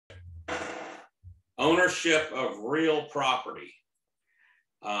ownership of real property.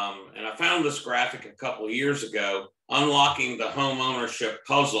 And I found this graphic a couple of years ago, unlocking the home ownership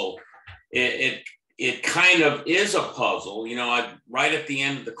puzzle. It kind of is a puzzle. You know, right at the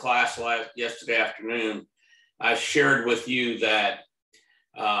end of the class yesterday afternoon, I shared with you that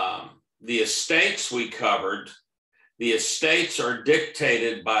the estates we covered, the estates are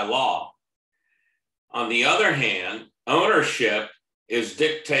dictated by law. On the other hand, ownership is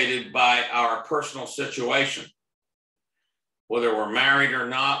dictated by our personal situation. Whether we're married or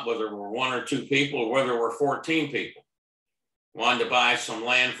not, whether we're 1 or 2 people, or whether we're 14 people, wanting to buy some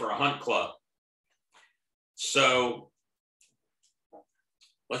land for a hunt club. So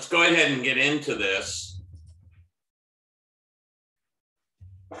let's go ahead and get into this.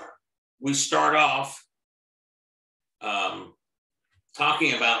 We start off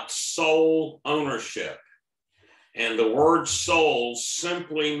talking about sole ownership. And the word sole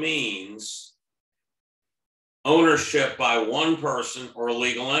simply means ownership by one person or a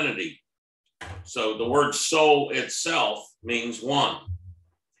legal entity. So the word sole itself means one.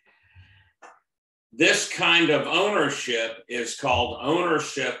 This kind of ownership is called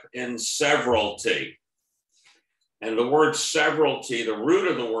ownership in severalty. And the word severalty, the root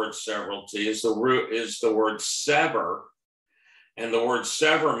of the word severalty is the word sever. And the word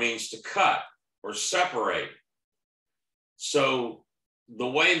sever means to cut or separate. So the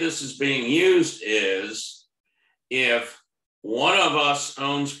way this is being used is if one of us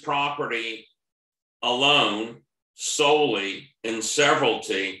owns property alone, solely in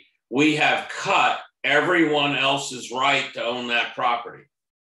severalty, we have cut everyone else's right to own that property.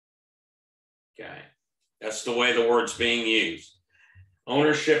 Okay, that's the way the word's being used.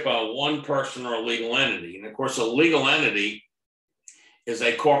 Ownership of one person or a legal entity. And of course, a legal entity is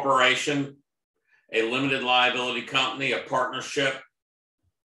a corporation, a limited liability company, a partnership,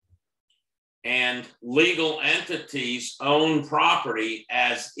 and legal entities own property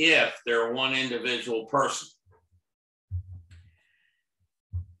as if they're one individual person.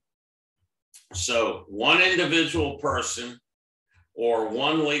 So one individual person or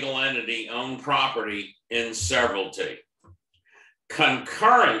one legal entity own property in severalty.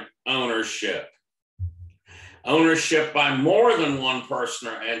 Concurrent ownership. Ownership by more than one person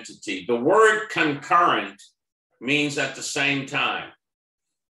or entity. The word concurrent means at the same time.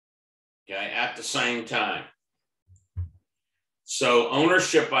 Okay, at the same time. So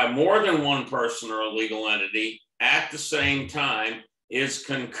ownership by more than one person or a legal entity at the same time is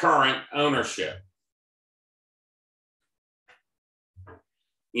concurrent ownership.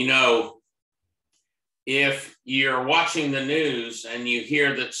 You know, if you're watching the news and you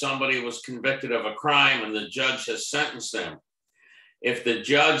hear that somebody was convicted of a crime and the judge has sentenced them, if the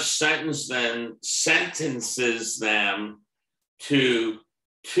judge sentences them to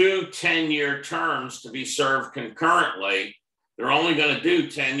 2 10-year terms to be served concurrently, they're only going to do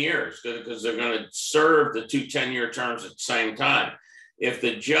 10 years because they're going to serve the 2 10-year terms at the same time. If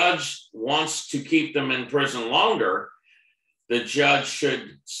the judge wants to keep them in prison longer, the judge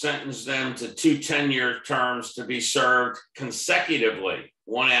should sentence them to 2 10-year terms to be served consecutively,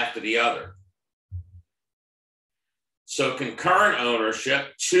 one after the other. So concurrent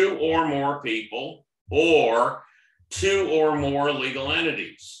ownership, 2 or more people or 2 or more legal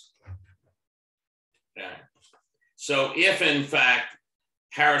entities. Okay. So if in fact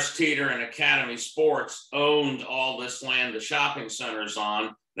Harris Teeter and Academy Sports owned all this land the shopping center's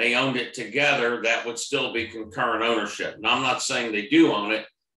on, they owned it together, that would still be concurrent ownership. Now, I'm not saying they do own it,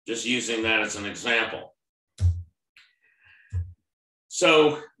 just using that as an example.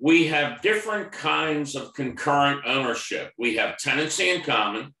 So we have different kinds of concurrent ownership. We have tenancy in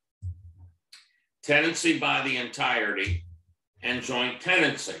common, tenancy by the entirety, and joint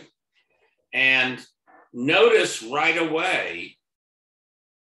tenancy. And notice right away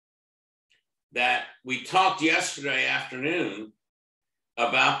that we talked yesterday afternoon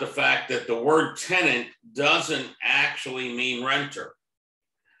about the fact that the word tenant doesn't actually mean renter.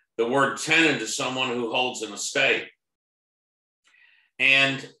 The word tenant is someone who holds an estate.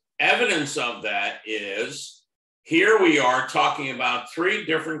 And evidence of that is, here we are talking about 3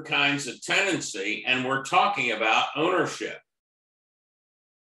 different kinds of tenancy, and we're talking about ownership.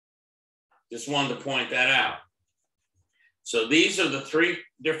 Just wanted to point that out. So these are the 3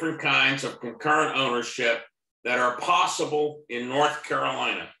 different kinds of concurrent ownership that are possible in North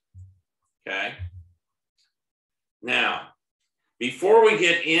Carolina, okay? Now, before we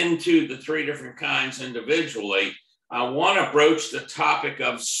get into the 3 different kinds individually, I want to broach the topic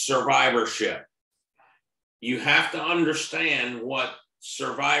of survivorship. You have to understand what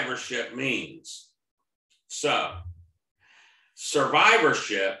survivorship means. So,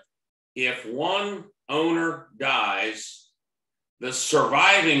 survivorship if one owner dies, the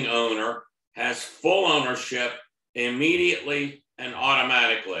surviving owner has full ownership immediately and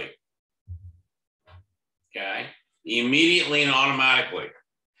automatically. Okay, immediately and automatically.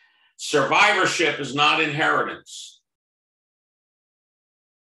 Survivorship is not inheritance.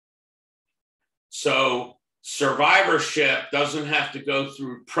 So survivorship doesn't have to go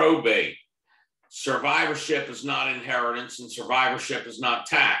through probate. Survivorship is not inheritance, and survivorship is not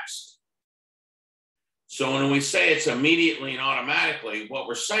taxed. So when we say it's immediately and automatically, what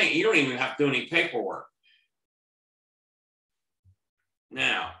we're saying, you don't even have to do any paperwork.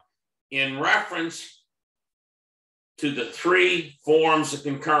 Now, in reference to the 3 forms of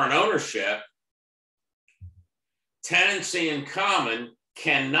concurrent ownership, tenancy in common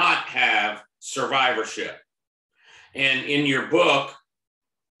cannot have survivorship. And in your book,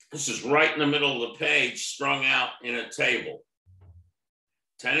 this is right in the middle of the page, strung out in a table.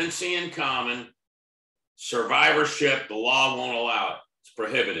 Tenancy in common, survivorship, the law won't allow it. It's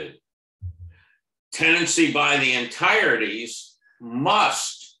prohibited. Tenancy by the entireties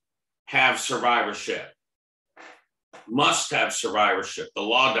must have survivorship. Must have survivorship. The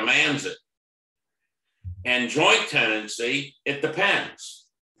law demands it. And joint tenancy, it depends.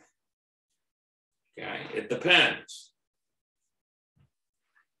 Okay, it depends.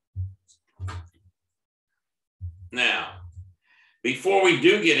 Now, before we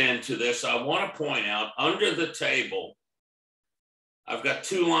do get into this, I want to point out under the table, I've got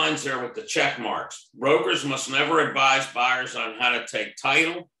 2 lines there with the check marks. Brokers must never advise buyers on how to take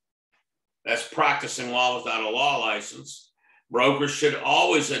title. That's practicing law without a law license. Brokers should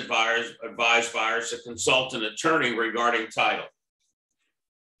always advise buyers to consult an attorney regarding title.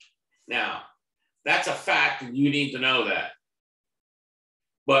 Now, that's a fact, and you need to know that.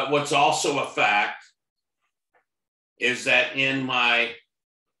 But what's also a fact is that in my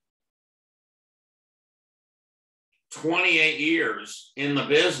 28 years in the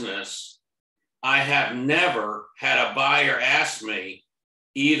business, I have never had a buyer ask me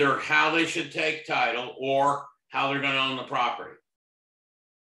either how they should take title or how they're going to own the property.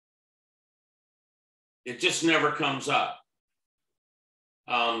 It just never comes up.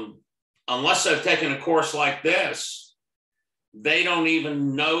 Unless I've taken a course like this, they don't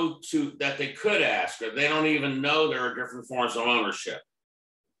even know that they could ask, or they don't even know there are different forms of ownership.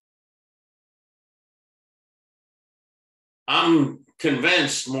 I'm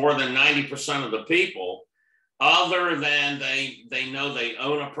convinced more than 90% of the people, other than they know they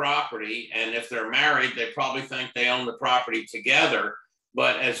own a property, and if they're married, they probably think they own the property together.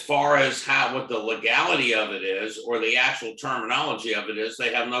 But as far as what the legality of it is, or the actual terminology of it is,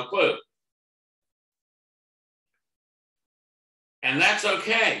 they have no clue. And that's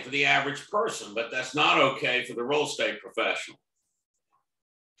okay for the average person, but that's not okay for the real estate professional.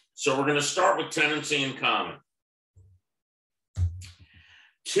 So we're going to start with tenancy in common.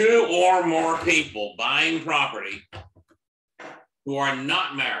 2 or more people buying property who are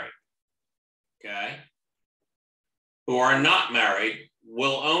not married, okay, who are not married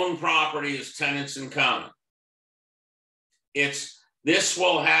will own property as tenants in common. This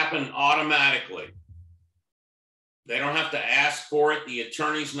will happen automatically. They don't have to ask for it. The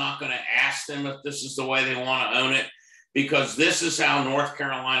attorney's not going to ask them if this is the way they want to own it, because this is how North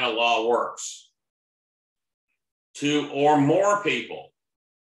Carolina law works. 2 or more people,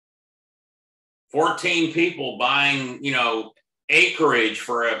 14 people buying, acreage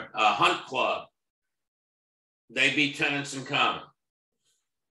for a hunt club, they be tenants in common.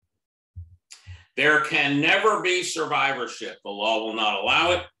 There can never be survivorship. The law will not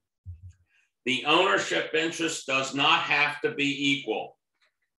allow it. The ownership interest does not have to be equal.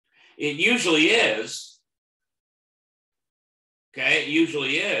 It usually is. Okay, it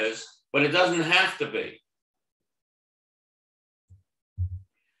usually is, but it doesn't have to be.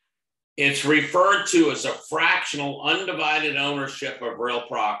 It's referred to as a fractional undivided ownership of real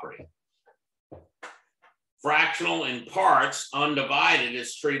property. Fractional in parts, undivided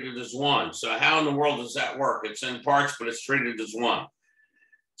is treated as one. So how in the world does that work? It's in parts, but it's treated as one.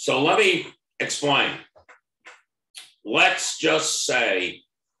 So let me explain. Let's just say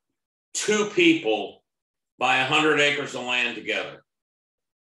 2 people buy 100 acres of land together,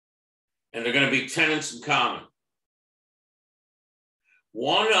 and they're going to be tenants in common.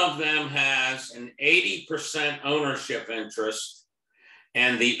 One of them has an 80% ownership interest,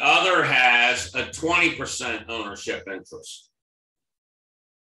 and the other has a 20% ownership interest.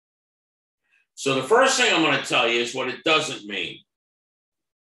 So the first thing I'm going to tell you is what it doesn't mean.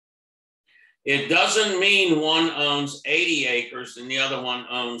 It doesn't mean one owns 80 acres and the other one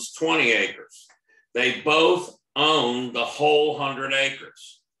owns 20 acres. They both own the whole 100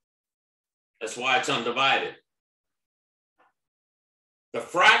 acres. That's why it's undivided. The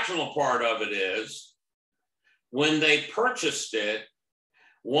fractional part of it is when they purchased it,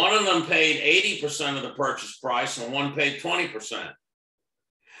 one of them paid 80% of the purchase price and one paid 20%.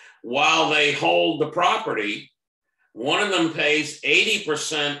 While they hold the property, one of them pays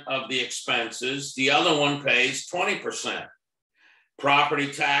 80% of the expenses, the other one pays 20%.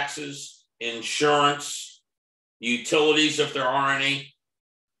 Property taxes, insurance, utilities if there are any.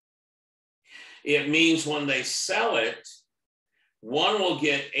 It means when they sell it, one will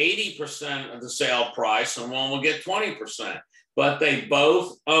get 80% of the sale price and one will get 20%, but they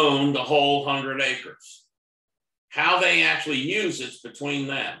both own the whole 100 acres. How they actually use it's between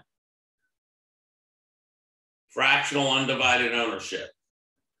them. Fractional undivided ownership.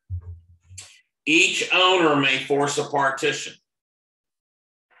 Each owner may force a partition.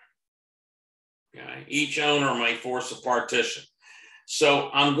 Okay. Each owner may force a partition. So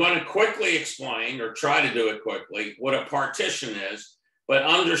I'm going to quickly explain, or try to do it quickly, what a partition is, but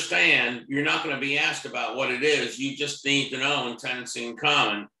understand you're not going to be asked about what it is. You just need to know in tenancy in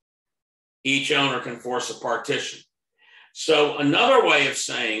common, each owner can force a partition. So another way of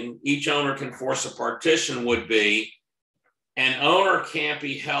saying each owner can force a partition would be an owner can't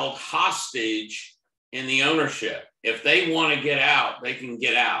be held hostage in the ownership. If they want to get out, they can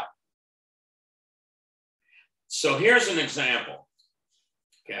get out. So here's an example.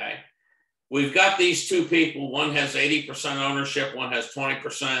 Okay, we've got these two people. One has 80% ownership, one has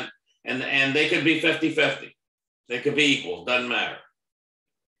 20%, and they could be 50-50. They could be equal, doesn't matter.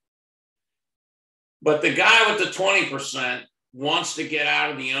 But the guy with the 20% wants to get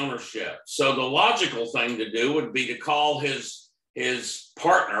out of the ownership. So the logical thing to do would be to call his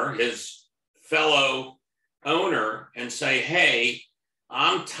partner, his fellow owner, and say, hey,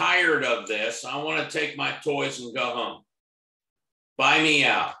 I'm tired of this. I want to take my toys and go home. Buy me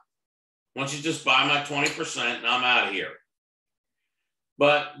out. Why don't you just buy my 20% and I'm out of here?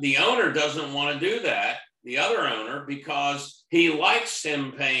 But the owner doesn't want to do that, the other owner, because he likes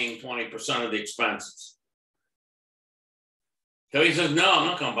him paying 20% of the expenses. So he says, no, I'm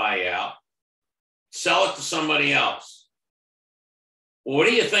not going to buy you out. Sell it to somebody else. Well, what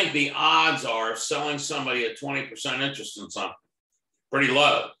do you think the odds are of selling somebody at 20% interest in something? Pretty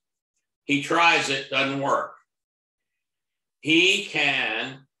low. He tries it, doesn't work. He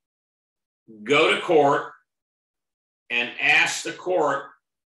can go to court and ask the court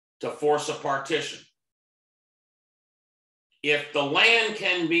to force a partition. If the land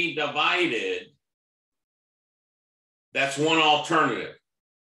can be divided, that's one alternative.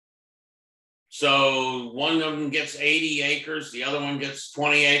 So one of them gets 80 acres, the other one gets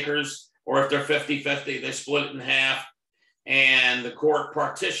 20 acres, or if they're 50-50, they split it in half. And the court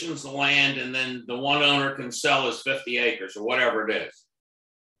partitions the land, and then the one owner can sell his 50 acres or whatever it is.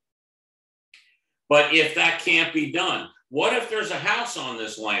 But if that can't be done, what if there's a house on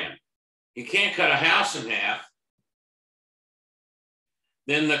this land? You can't cut a house in half.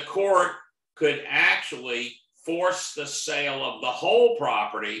 Then the court could actually force the sale of the whole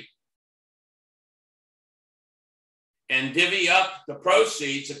property and divvy up the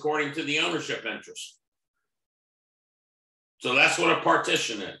proceeds according to the ownership interest. So that's what a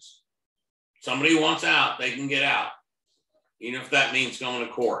partition is. Somebody wants out, they can get out, even if that means going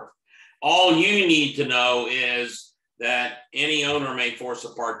to court. All you need to know is that any owner may force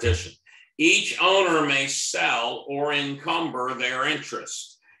a partition. Each owner may sell or encumber their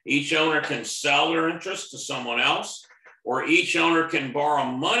interest. Each owner can sell their interest to someone else, or each owner can borrow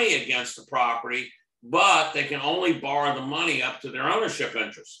money against the property, but they can only borrow the money up to their ownership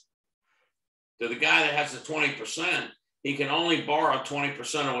interest. To the guy that has the 20%, he can only borrow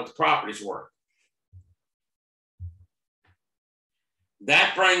 20% of what the property's worth.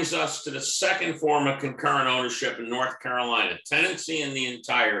 That brings us to the second form of concurrent ownership in North Carolina, tenancy in the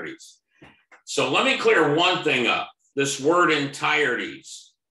entireties. So let me clear one thing up. This word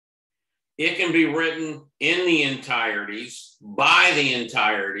entireties, it can be written in the entireties, by the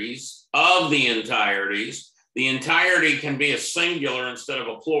entireties, of the entireties. The entirety can be a singular instead of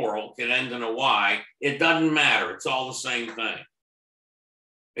a plural, can end in a Y. It doesn't matter. It's all the same thing.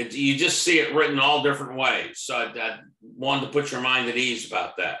 You just see it written all different ways. So I wanted to put your mind at ease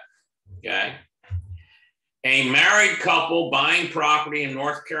about that. Okay. A married couple buying property in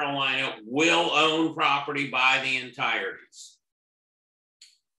North Carolina will own property by the entireties.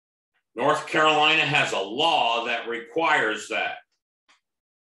 North Carolina has a law that requires that.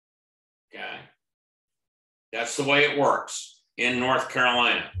 Okay. That's the way it works in North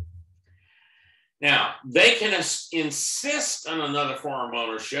Carolina. Now, they can insist on another form of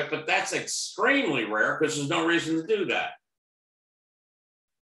ownership, but that's extremely rare because there's no reason to do that.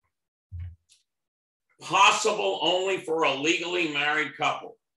 possible only for a legally married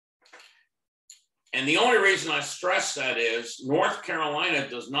couple. And the only reason I stress that is North Carolina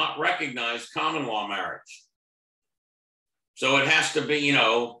does not recognize common law marriage. So it has to be, you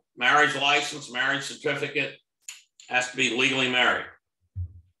know, marriage license, marriage certificate, has to be legally married.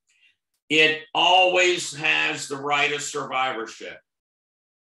 It always has the right of survivorship.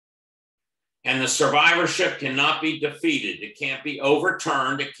 And the survivorship cannot be defeated. It can't be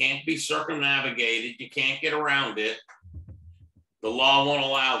overturned. It can't be circumnavigated. You can't get around it. The law won't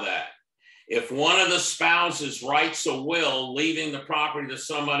allow that. If one of the spouses writes a will leaving the property to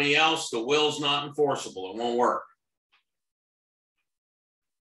somebody else, the will's not enforceable. It won't work.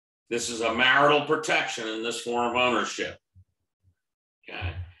 This is a marital protection in this form of ownership.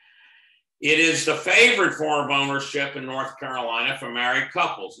 Okay. It is the favored form of ownership in North Carolina for married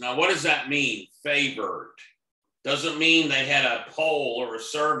couples. Now, what does that mean, favored? Doesn't mean they had a poll or a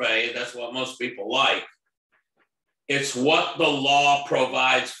survey. That's what most people like. It's what the law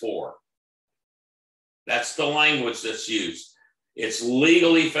provides for. That's the language that's used. It's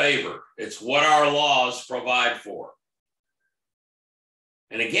legally favored. It's what our laws provide for.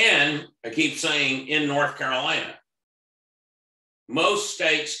 And again, I keep saying in North Carolina, most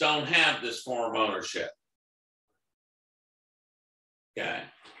states don't have this form of ownership. Okay.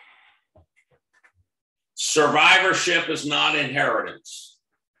 Survivorship is not inheritance.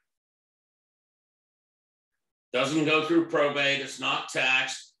 Doesn't go through probate. It's not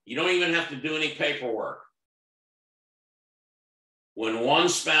taxed. You don't even have to do any paperwork. When one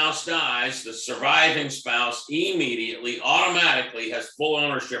spouse dies, the surviving spouse immediately, automatically has full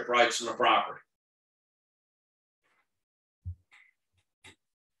ownership rights in the property.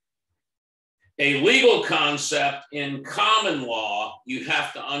 A legal concept in common law, you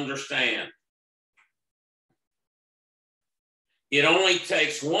have to understand. It only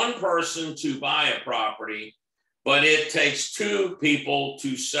takes one person to buy a property, but it takes two people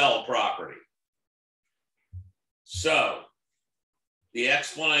to sell property. So, the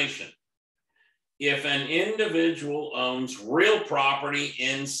explanation. If an individual owns real property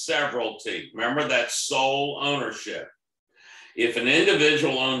in severalty, remember that's sole ownership. If an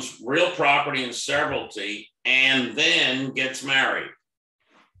individual owns real property in severalty and then gets married,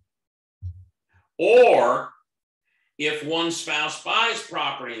 or if one spouse buys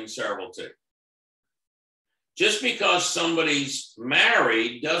property in severalty, just because somebody's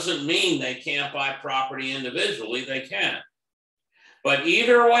married doesn't mean they can't buy property individually, they can. But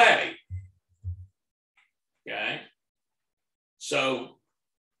either way, okay, so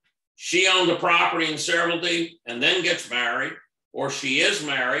she owns a property in severalty and then gets married, or she is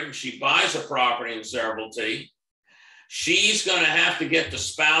married and she buys a property in severalty, she's going to have to get the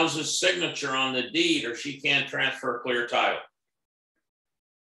spouse's signature on the deed or she can't transfer a clear title.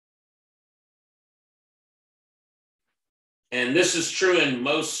 And this is true in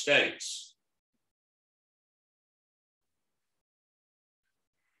most states.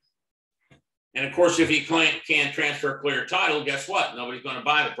 And of course, if you can't transfer a clear title, guess what? Nobody's going to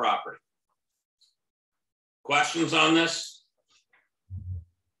buy the property. Questions on this?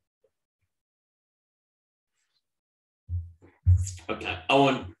 Okay. Oh,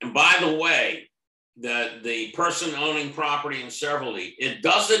 and by the way, the person owning property in severalty, it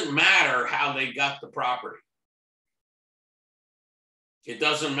doesn't matter how they got the property. It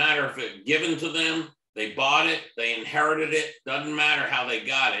doesn't matter if it's given to them, they bought it, they inherited it, doesn't matter how they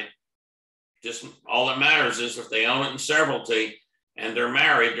got it. Just all that matters is if they own it in severalty and they're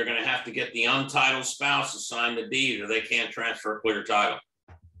married, they're going to have to get the untitled spouse to sign the deed or they can't transfer a clear title.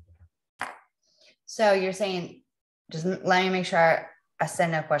 So you're saying, just let me make sure I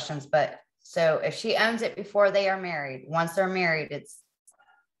send no questions, but so if she owns it before they are married, once they're married, it's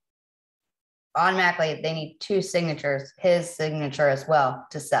automatically they need two signatures, his signature as well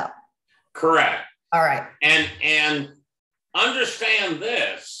to sell. Correct. All right. And understand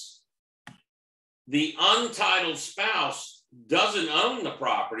this, the untitled spouse doesn't own the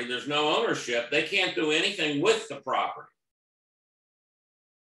property. There's no ownership. They can't do anything with the property.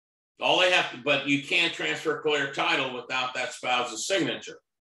 All they have to, but you can't transfer a clear title without that spouse's signature.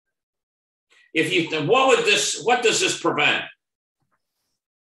 If you, what does this prevent?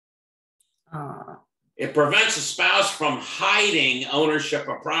 It prevents a spouse from hiding ownership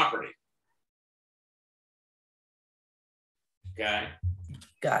of property. Okay.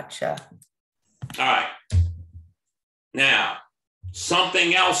 Gotcha. All right. Now,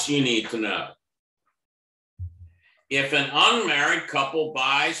 something else you need to know. If an unmarried couple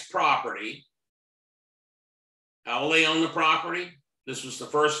buys property, how will they own the property? This was the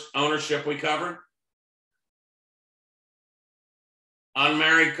first ownership we covered.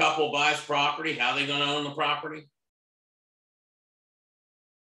 Unmarried couple buys property. How are they going to own the property?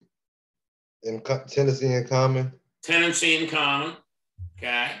 In tenancy in common. Tenancy in common.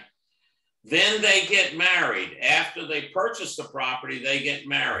 Okay. Then they get married. After they purchase the property, they get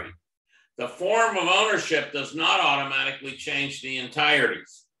married. The form of ownership does not automatically change the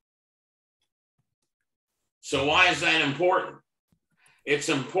entireties. So why is that important? It's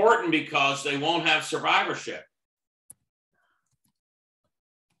important because they won't have survivorship.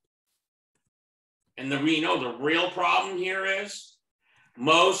 And the real problem here is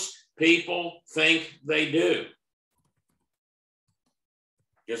most people think they do.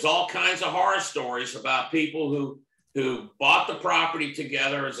 There's all kinds of horror stories about people who bought the property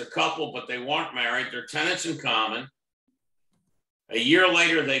together as a couple, but they weren't married. They're tenants in common. A year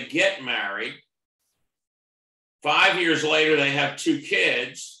later, they get married. 5 years later, they have 2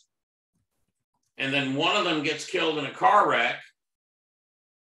 kids. And then one of them gets killed in a car wreck.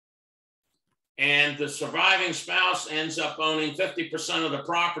 And the surviving spouse ends up owning 50% of the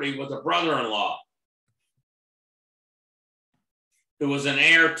property with a brother-in-law who was an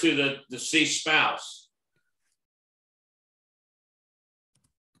heir to the deceased spouse.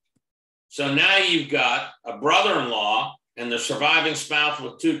 So now you've got a brother-in-law and the surviving spouse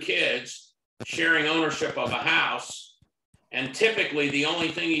with 2 kids sharing ownership of a house. And typically the only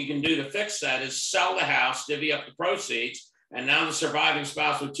thing you can do to fix that is sell the house, divvy up the proceeds, and now the surviving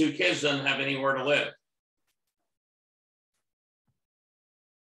spouse with 2 kids doesn't have anywhere to live.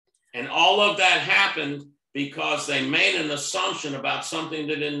 And all of that happened because they made an assumption about something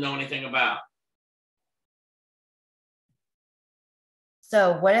they didn't know anything about.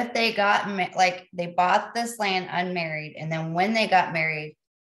 So what if they got, like they bought this land unmarried, and then when they got married,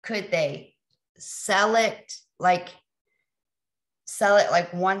 could they sell it like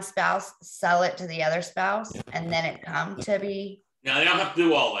one spouse, sell it to the other spouse, and then it come to be? No, they don't have to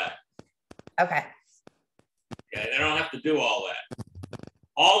do all that. Okay. Yeah, they don't have to do all that.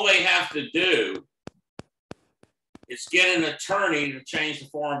 All they have to do is get an attorney to change the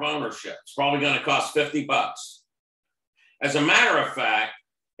form of ownership. It's probably going to cost $50. As a matter of fact,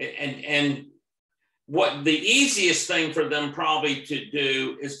 and what the easiest thing for them probably to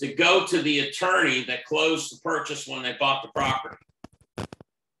do is to go to the attorney that closed the purchase when they bought the property,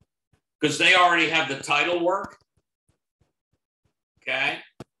 because they already have the title work. Okay.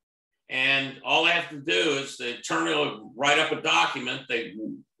 And all they have to do is the attorney will write up a document, they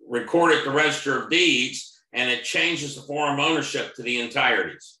record it at the Register of Deeds, and it changes the form of ownership to the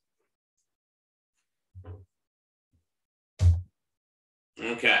entireties.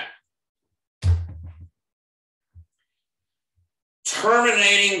 Okay.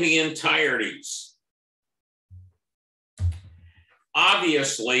 Terminating the entireties.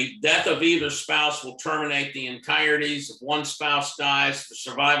 Obviously, death of either spouse will terminate the entireties. If one spouse dies, the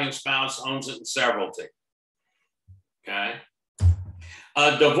surviving spouse owns it in severalty. Okay.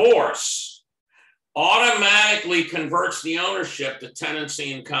 A divorce automatically converts the ownership to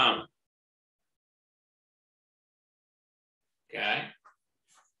tenancy in common. Okay.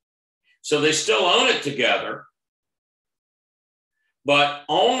 So they still own it together, but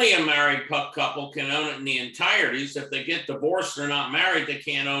only a married couple can own it in the entireties. If they get divorced, they're not married, they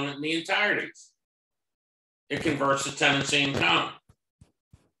can't own it in the entireties. It converts to tenancy in common.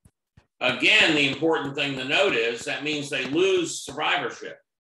 Again, the important thing to note is that means they lose survivorship.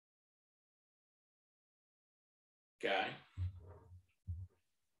 Okay.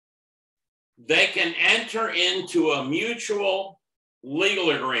 They can enter into a mutual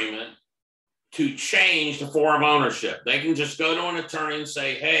legal agreement to change the form of ownership. They can just go to an attorney and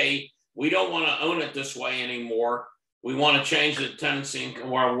say, hey, we don't want to own it this way anymore. We want to change the tenancy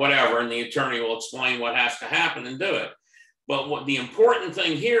or whatever, and the attorney will explain what has to happen and do it. But what the important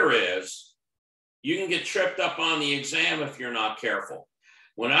thing here is, you can get tripped up on the exam if you're not careful.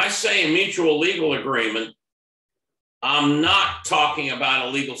 When I say a mutual legal agreement, I'm not talking about a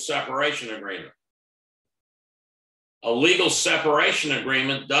legal separation agreement. A legal separation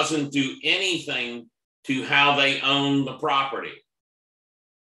agreement doesn't do anything to how they own the property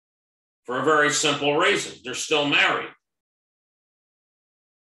for a very simple reason. They're still married.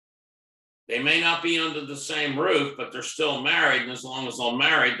 They may not be under the same roof, but they're still married. And as long as they're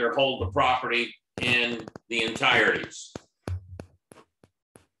married, they hold the property in the entireties.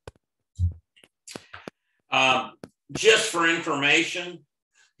 Just for information,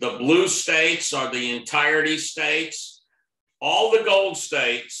 the blue states are the entirety states. All the gold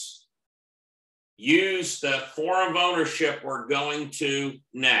states use the form of ownership we're going to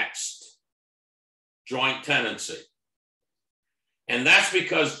next, joint tenancy. And that's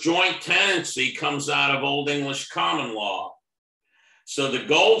because joint tenancy comes out of Old English common law. So the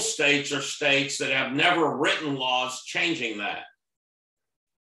gold states are states that have never written laws changing that.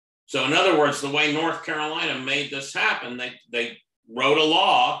 So in other words, the way North Carolina made this happen, they wrote a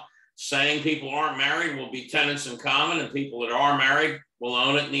law saying people who aren't married will be tenants in common, and people that are married will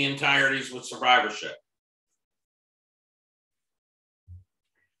own it in the entireties with survivorship.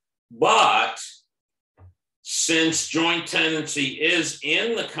 But since joint tenancy is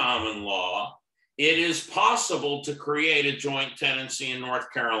in the common law, it is possible to create a joint tenancy in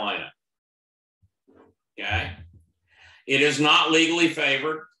North Carolina. Okay? It is not legally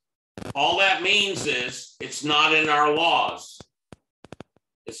favored. All that means is it's not in our laws.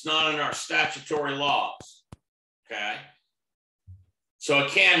 It's not in our statutory laws. Okay? So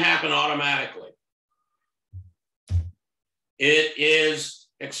it can't happen automatically. It is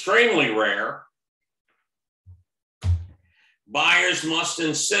extremely rare. Buyers must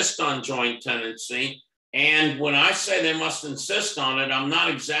insist on joint tenancy. And when I say they must insist on it, I'm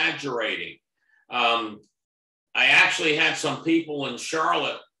not exaggerating. I actually had some people in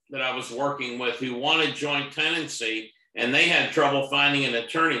Charlotte that I was working with who wanted joint tenancy, and they had trouble finding an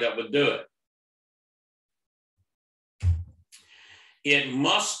attorney that would do it. It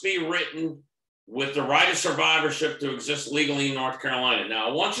must be written with the right of survivorship to exist legally in North Carolina. Now,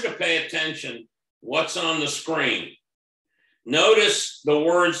 I want you to pay attention what's on the screen. Notice the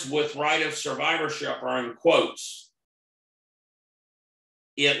words "with right of survivorship" are in quotes.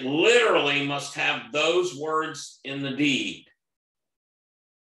 It literally must have those words in the deed.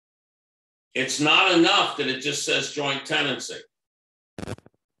 It's not enough that it just says joint tenancy.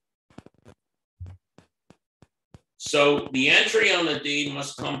 So the entry on the deed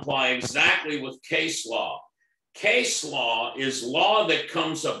must comply exactly with case law. Case law is law that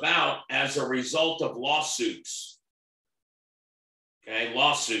comes about as a result of lawsuits. Okay,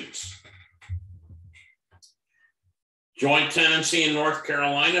 lawsuits. Joint tenancy in North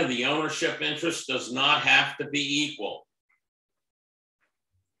Carolina, the ownership interest does not have to be equal.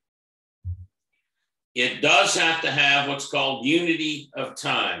 It does have to have what's called unity of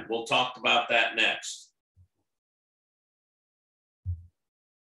time. We'll talk about that next.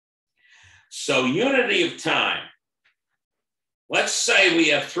 So unity of time. Let's say we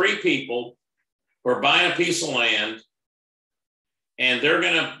have three people who are buying a piece of land, and they're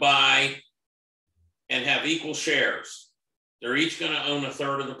going to buy and have equal shares. They're each going to own a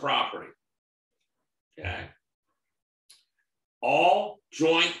third of the property. Okay. All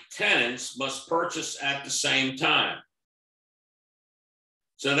joint tenants must purchase at the same time.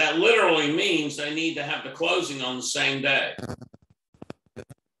 So that literally means they need to have the closing on the same day.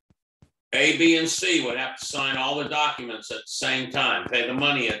 A, B, and C would have to sign all the documents at the same time, pay the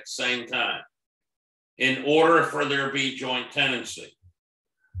money at the same time, in order for there to be joint tenancy.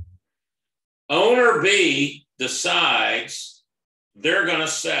 Owner B decides they're going to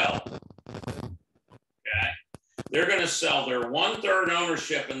sell. Okay? They're going to sell their 1/3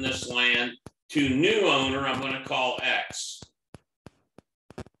 ownership in this land to new owner I'm going to call X.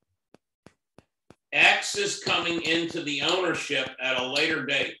 X is coming into the ownership at a later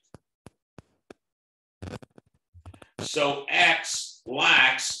date. So X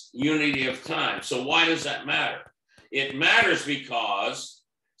lacks unity of time. So why does that matter? It matters because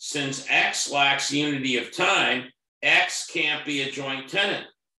since X lacks unity of time, X can't be a joint tenant.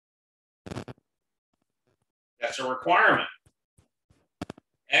 That's a requirement.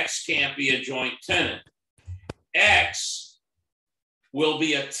 X can't be a joint tenant. X will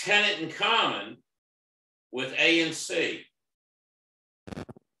be a tenant in common with A and C.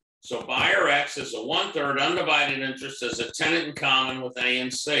 So buyer X is a 1/3 undivided interest as a tenant in common with A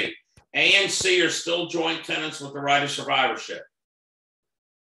and C. A and C are still joint tenants with the right of survivorship.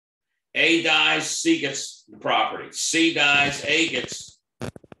 A dies, C gets the property. C dies, A gets the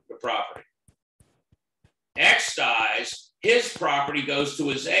property. X dies, his property goes to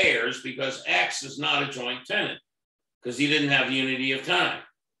his heirs because X is not a joint tenant because he didn't have unity of time.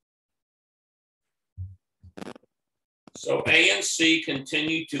 So A and C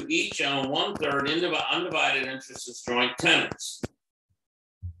continue to each own 1/3 undivided interest as joint tenants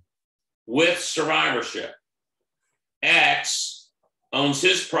with survivorship. X owns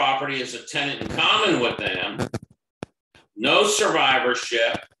his property as a tenant in common with them, no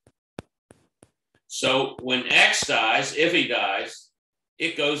survivorship. So when X dies, if he dies,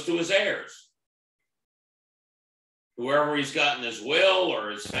 it goes to his heirs. Whoever he's got in his will or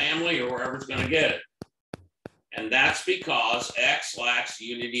his family or whoever's going to get it. And that's because X lacks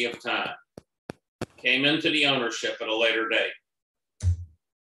unity of time. Came into the ownership at a later date.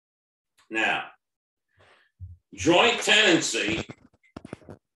 Now, joint tenancy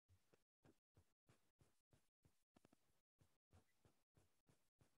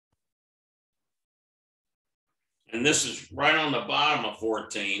and this is right on the bottom of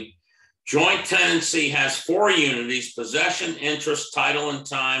 14. Joint tenancy has 4 unities: possession, interest, title, and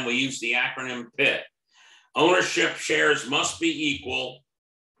time. We use the acronym PIT. Ownership shares must be equal,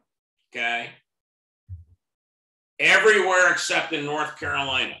 okay? Everywhere except in North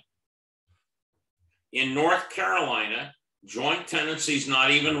Carolina. In North Carolina, joint tenancy is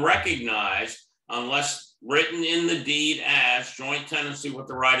not even recognized unless written in the deed as joint tenancy with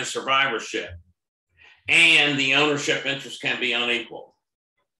the right of survivorship. And the ownership interest can be unequal.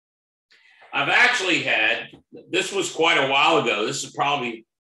 I've actually had, this was quite a while ago, this is probably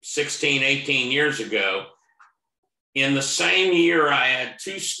 16, 18 years ago. In the same year, I had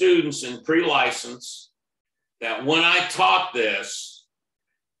 2 students in pre-license that when I taught this,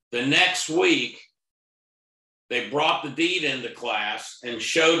 the next week, they brought the deed into class and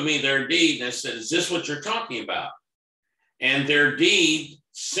showed me their deed. And I said, is this what you're talking about? And their deed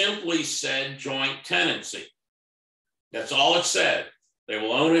simply said joint tenancy. That's all it said. They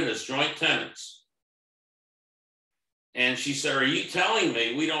will own it as joint tenants. And she said, are you telling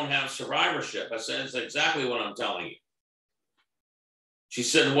me we don't have survivorship? I said, that's exactly what I'm telling you. She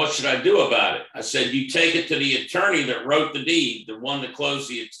said, what should I do about it? I said, you take it to the attorney that wrote the deed, the one that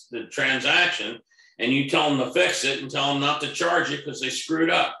closed the transaction, and you tell them to fix it and tell them not to charge it because they screwed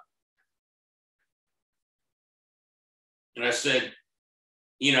up. And I said,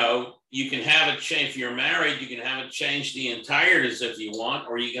 you know, you can have it change. If you're married, you can have it change the entireties if you want,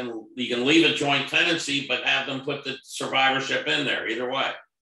 or you can leave a joint tenancy, but have them put the survivorship in there, either way.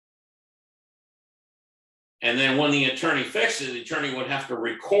 And then when the attorney fixed it, the attorney would have to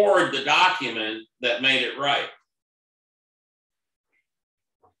record the document that made it right.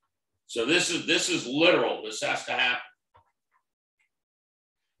 So this is literal. This has to happen.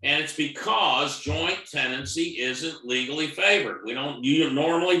 And it's because joint tenancy isn't legally favored. You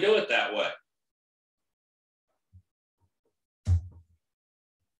normally do it that way.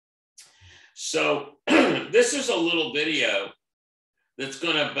 So this is a little video that's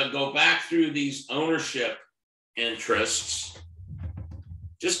going to go back through these ownership interests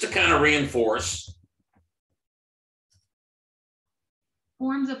just to kind of reinforce.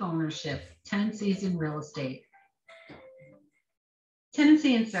 Forms of ownership, tenancies in real estate.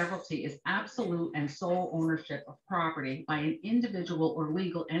 Tenancy and severalty is absolute and sole ownership of property by an individual or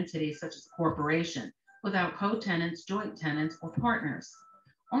legal entity such as a corporation without co-tenants, joint tenants, or partners.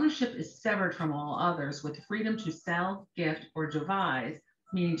 Ownership is severed from all others with freedom to sell, gift, or devise,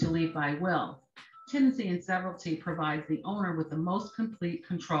 meaning to leave by will. Tenancy and severalty provides the owner with the most complete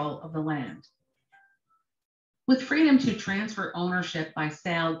control of the land. With freedom to transfer ownership by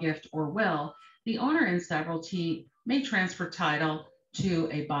sale, gift, or will, the owner in severalty may transfer title to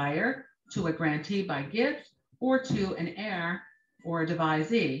a buyer, to a grantee by gift, or to an heir or a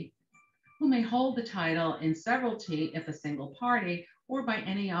devisee, who may hold the title in severalty if a single party, or by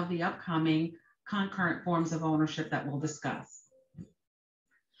any of the upcoming concurrent forms of ownership that we'll discuss.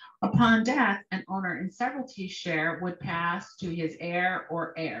 Upon death, an owner in severalty share would pass to his heir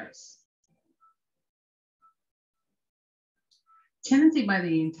or heirs. Tenancy by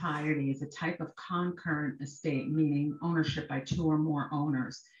the entirety is a type of concurrent estate, meaning ownership by 2 or more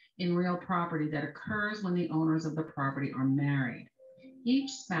owners in real property that occurs when the owners of the property are married.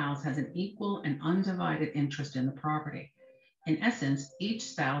 Each spouse has an equal and undivided interest in the property. In essence, each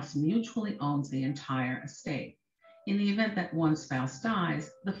spouse mutually owns the entire estate. In the event that one spouse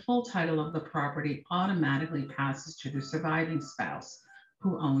dies, the full title of the property automatically passes to the surviving spouse,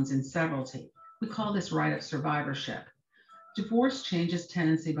 who owns in severalty. We call this right of survivorship. Divorce changes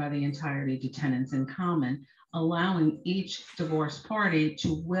tenancy by the entirety to tenants in common, allowing each divorced party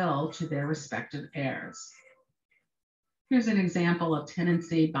to will to their respective heirs. Here's an example of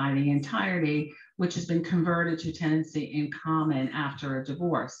tenancy by the entirety, which has been converted to tenancy in common after a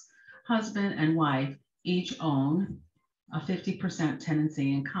divorce. Husband and wife each own a 50%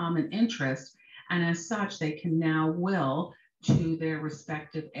 tenancy in common interest, and as such, they can now will to their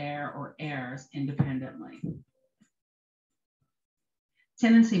respective heir or heirs independently.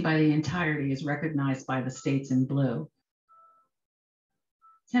 Tenancy by the entirety is recognized by the states in blue.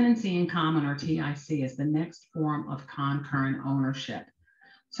 Tenancy in common, or TIC, is the next form of concurrent ownership.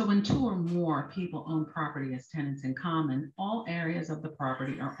 So when 2 or more people own property as tenants in common, all areas of the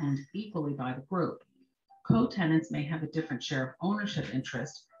property are owned equally by the group. Co-tenants may have a different share of ownership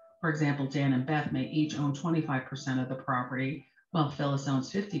interest. For example, Dan and Beth may each own 25% of the property, while Phyllis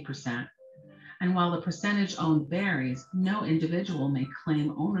owns 50%. And while the percentage owned varies, no individual may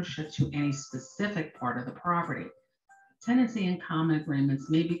claim ownership to any specific part of the property. Tenancy in common agreements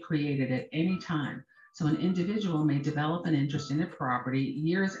may be created at any time, So an individual may develop an interest in a property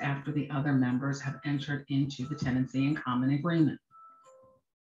years after the other members have entered into the tenancy in common agreement.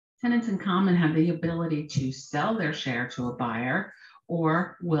 Tenants in common have the ability to sell their share to a buyer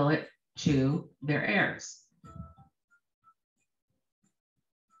or will it to their heirs.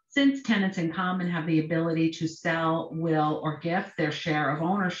 Since tenants in common have the ability to sell, will, or gift their share of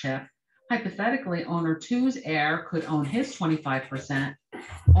ownership, hypothetically, owner 2's heir could own his 25%,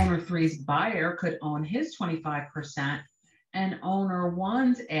 owner 3's buyer could own his 25%, and owner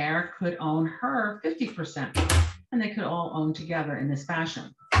 1's heir could own her 50%, and they could all own together in this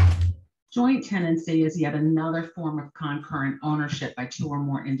fashion. Joint tenancy is yet another form of concurrent ownership by 2 or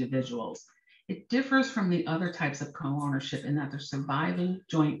more individuals. It differs from the other types of co-ownership in that the surviving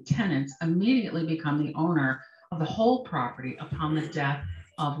joint tenants immediately become the owner of the whole property upon the death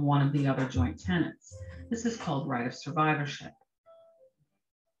of one of the other joint tenants. This is called right of survivorship.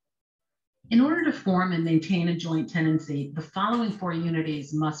 In order to form and maintain a joint tenancy, the following 4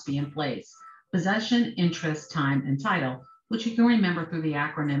 unities must be in place: possession, interest, time, and title, which you can remember through the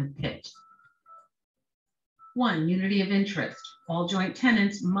acronym PIT. 1, unity of interest. All joint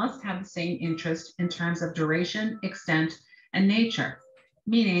tenants must have the same interest in terms of duration, extent, and nature,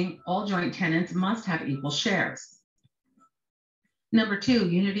 meaning all joint tenants must have equal shares. Number 2,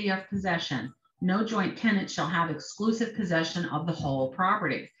 unity of possession. No joint tenant shall have exclusive possession of the whole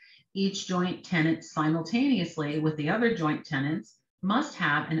property. Each joint tenant simultaneously with the other joint tenants must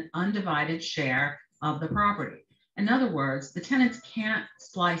have an undivided share of the property. In other words, the tenants can't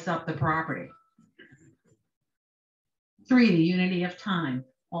slice up the property. 3, the unity of time.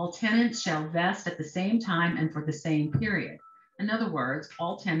 All tenants shall vest at the same time and for the same period. In other words,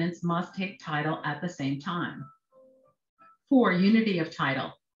 all tenants must take title at the same time. 4, unity of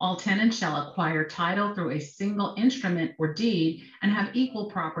title. All tenants shall acquire title through a single instrument or deed and have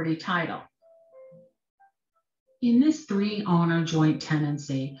equal property title. In this 3-owner joint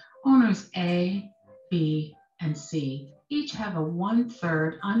tenancy, owners A, B, and C each have a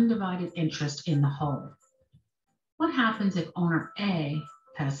 1/3 undivided interest in the whole. What happens if owner A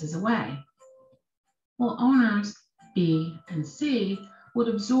passes away? Well, owners B and C would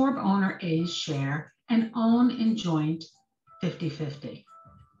absorb owner A's share and own in joint 50-50.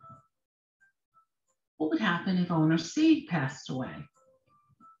 What would happen if owner C passed away?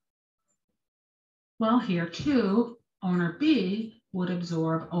 Well, here too, owner B would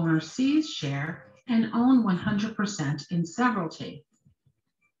absorb owner C's share and own 100% in severalty.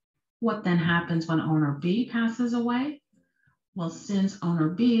 What then happens when owner B passes away? Well, since owner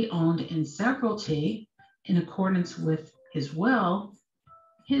B owned in severalty in accordance with his will,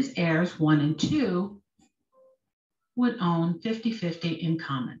 his heirs 1 and 2 would own 50-50 in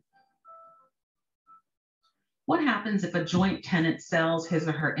common. What happens if a joint tenant sells his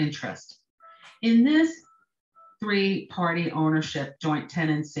or her interest? In this 3-party ownership joint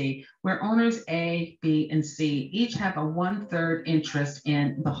tenancy, where owners A, B, and C each have a 1/3 interest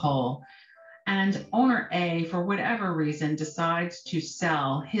in the whole, and owner A, for whatever reason, decides to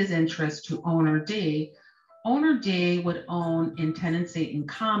sell his interest to owner D would own in tenancy in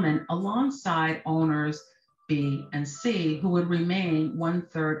common alongside owners B and C, who would remain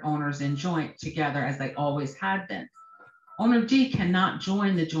 1/3 owners in joint together as they always had been. Owner D cannot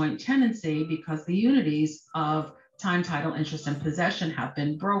join the joint tenancy because the unities of time, title, interest, and possession have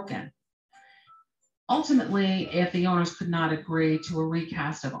been broken. Ultimately, if the owners could not agree to a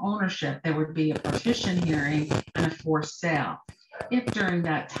recast of ownership, there would be a partition hearing and a forced sale. If during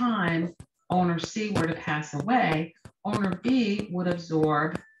that time owner C were to pass away, owner B would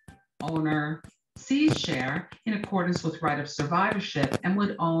absorb owner C's share in accordance with right of survivorship and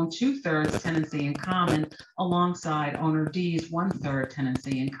would own 2/3 tenancy in common alongside owner D's 1/3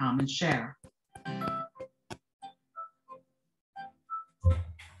 tenancy in common share.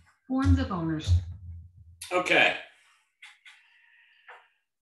 Forms of ownership. Okay.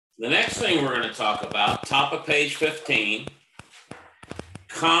 The next thing we're going to talk about, top of page 15,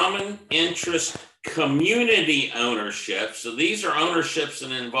 common interest community ownership. So these are ownerships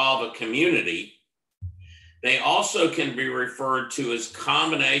that involve a community. They also can be referred to as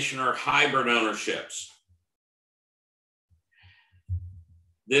combination or hybrid ownerships.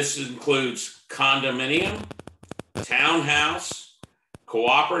 This includes condominium, townhouse,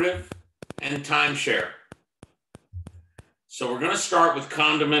 cooperative, and timeshare. So we're going to start with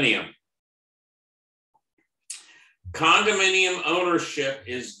condominium. Condominium ownership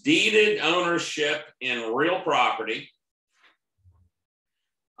is deeded ownership in real property.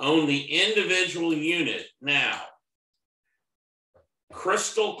 Own the individual unit. Now,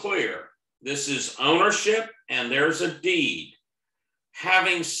 crystal clear, this is ownership and there's a deed.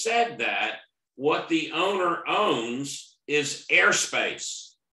 Having said that, what the owner owns is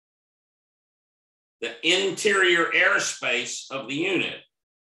airspace, the interior airspace of the unit.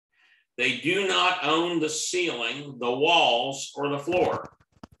 They do not own the ceiling, the walls, or the floor.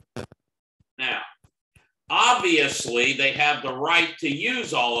 Now, obviously, they have the right to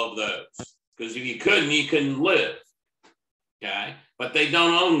use all of those, because if you couldn't live, okay? But they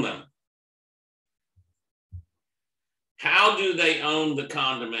don't own them. How do they own the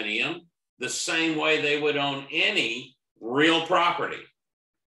condominium? The same way they would own any real property.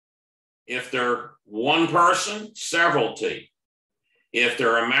 If they're one person, severalty. If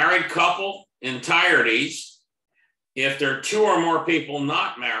they're a married couple, entireties. If there are two or more people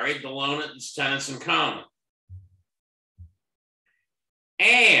not married, they'll own it as tenants in common.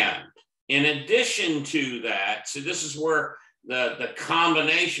 And in addition to that, so this is where the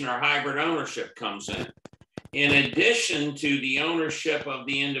combination or hybrid ownership comes in. In addition to the ownership of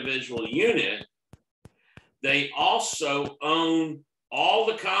the individual unit, they also own all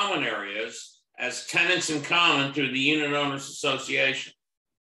the common areas as tenants in common through the Unit Owners Association.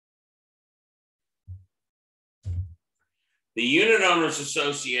 The Unit Owners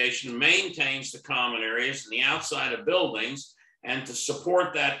Association maintains the common areas and the outside of buildings, and to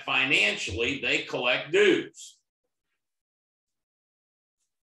support that financially, they collect dues.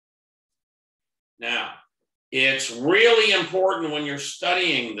 Now, it's really important when you're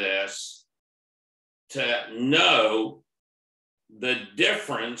studying this to know the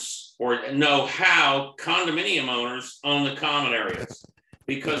difference or know how condominium owners own the common areas.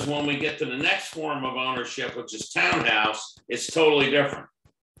 Because when we get to the next form of ownership, which is townhouse, it's totally different.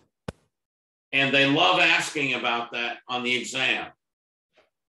 And they love asking about that on the exam.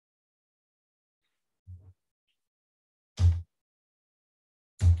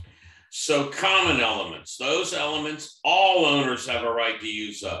 So common elements, those elements, all owners have a right to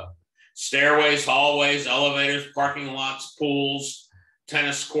use up. Stairways, hallways, elevators, parking lots, pools,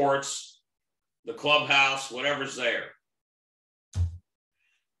 tennis courts, the clubhouse, whatever's there.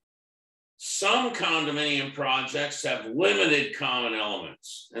 Some condominium projects have limited common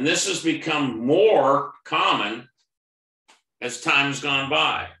elements, and this has become more common as time has gone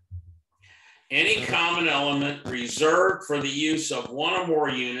by. Any common element reserved for the use of one or more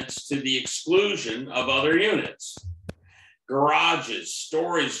units to the exclusion of other units. Garages,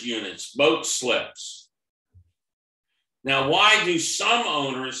 storage units, boat slips. Now, why do some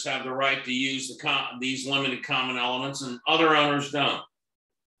owners have the right to use these limited common elements and other owners don't?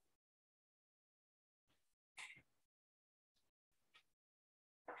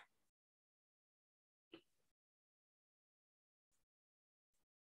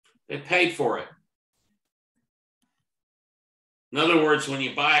 They paid for it. In other words, when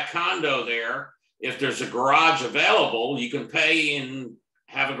you buy a condo there, if there's a garage available, you can pay and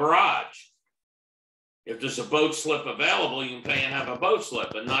have a garage. If there's a boat slip available, you can pay and have a boat slip.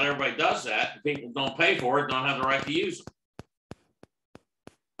 But not everybody does that. The people don't pay for it, don't have the right to use them.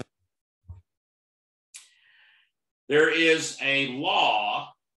 There is a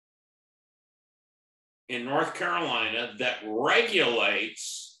law in North Carolina that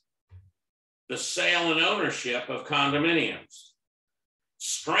regulates the sale and ownership of condominiums.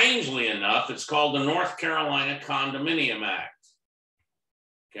 Strangely enough, it's called the North Carolina Condominium Act.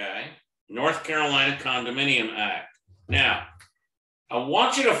 Okay, North Carolina Condominium Act. Now, I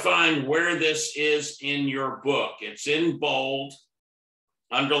want you to find where this is in your book. It's in bold,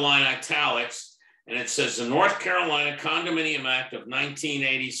 underline italics, and it says the North Carolina Condominium Act of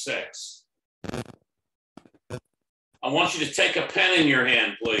 1986. I want you to take a pen in your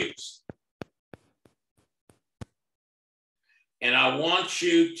hand, please. And I want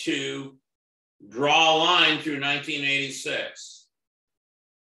you to draw a line through 1986.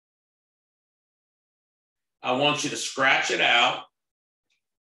 I want you to scratch it out,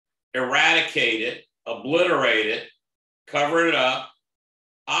 eradicate it, obliterate it, cover it up,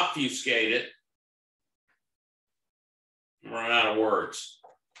 obfuscate it. I'm running out of words.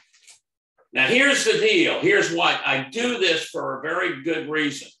 Now, here's the deal. Here's why I do this for a very good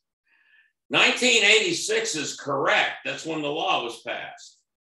reason. 1986 is correct. That's when the law was passed.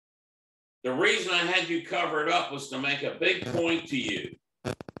 The reason I had you cover it up was to make a big point to you.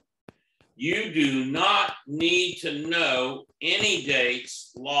 You do not need to know any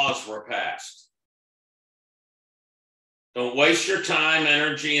dates laws were passed. Don't waste your time,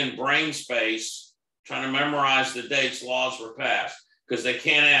 energy, and brain space trying to memorize the dates laws were passed, because they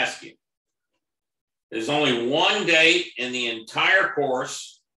can't ask you. There's only one date in the entire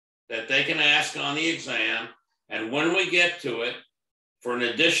course that they can ask on the exam. And when we get to it, for an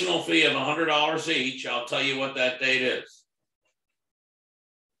additional fee of $100 each, I'll tell you what that date is.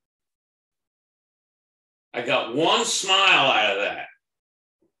 I got one smile out of that.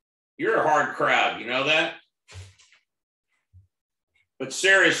 You're a hard crowd, you know that? But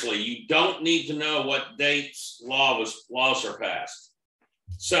seriously, you don't need to know what dates laws are passed.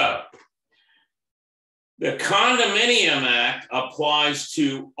 So, the Condominium Act applies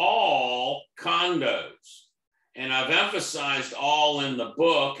to all condos. And I've emphasized all in the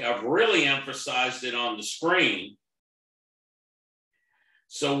book. I've really emphasized it on the screen.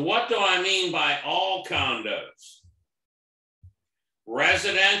 So what do I mean by all condos?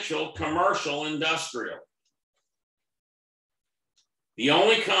 Residential, commercial, industrial. The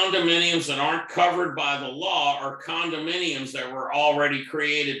only condominiums that aren't covered by the law are condominiums that were already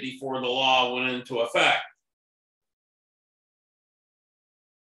created before the law went into effect.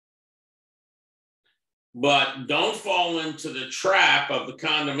 But don't fall into the trap of the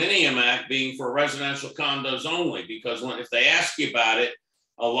Condominium Act being for residential condos only, because if they ask you about it,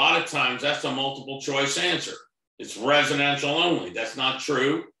 a lot of times that's a multiple choice answer. It's residential only. That's not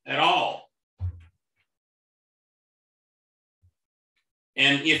true at all.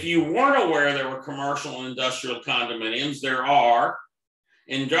 And if you weren't aware there were commercial and industrial condominiums, there are.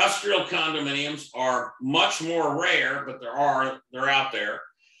 Industrial condominiums are much more rare, but they're out there.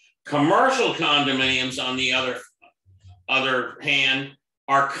 Commercial condominiums, on the other hand,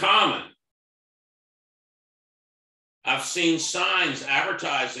 are common. I've seen signs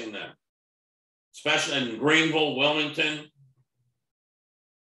advertising them, especially in Greenville, Wilmington,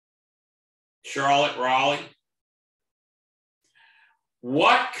 Charlotte, Raleigh.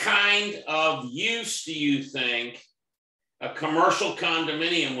 What kind of use do you think a commercial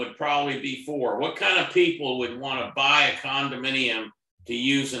condominium would probably be for? What kind of people would want to buy a condominium to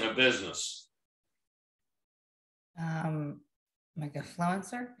use in a business? Like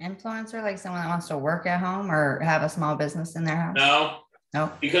influencer, like someone that wants to work at home or have a small business in their house?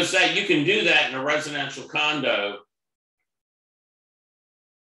 No, because you can do that in a residential condo.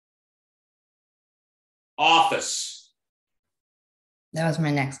 Office. That was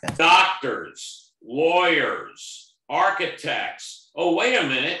my next guess. Doctors, lawyers, architects. Oh, wait a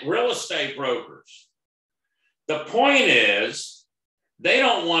minute, real estate brokers. The point is, they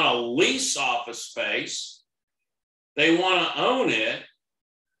don't want to lease office space. They want to own it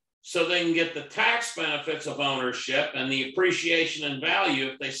so they can get the tax benefits of ownership and the appreciation in value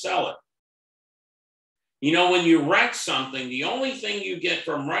if they sell it. You know, when you rent something, the only thing you get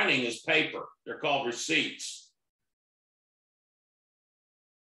from renting is paper. They're called receipts.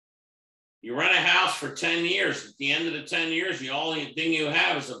 You rent a house for 10 years. At the end of the 10 years, the only thing you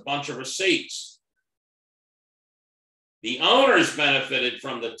have is a bunch of receipts. The owners benefited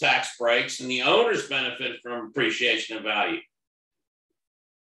from the tax breaks, and the owners benefited from appreciation of value.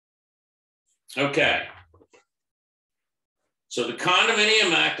 Okay. So the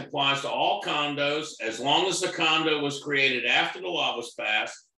Condominium Act applies to all condos as long as the condo was created after the law was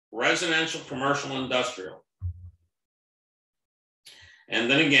passed, residential, commercial, industrial. And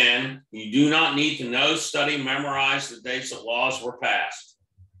then again, you do not need to know, study, memorize the dates that laws were passed.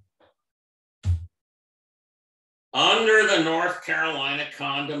 Under the North Carolina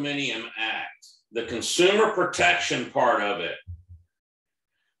Condominium Act, the consumer protection part of it,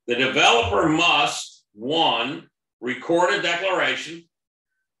 the developer must, 1, record a declaration.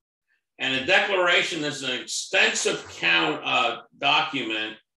 And a declaration is an extensive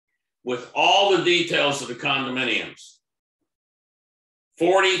document with all the details of the condominiums.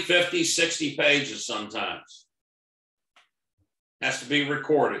 40, 50, 60 pages sometimes. Has to be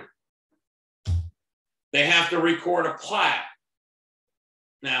recorded. They have to record a plat.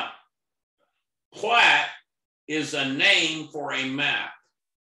 Now, plat is a name for a map,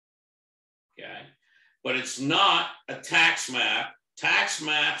 okay? But it's not a tax map. Tax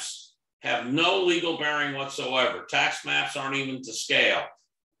maps have no legal bearing whatsoever. Tax maps aren't even to scale.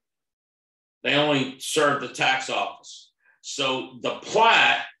 They only serve the tax office. So the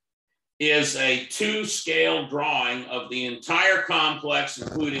plat is a 2-scale drawing of the entire complex,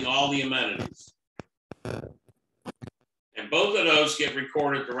 including all the amenities. And both of those get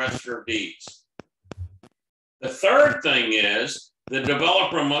recorded at the Register of Deeds. The third thing is the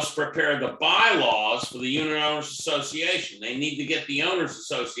developer must prepare the bylaws for the Unit Owners Association. They need to get the Owners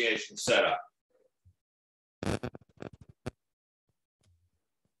Association set up.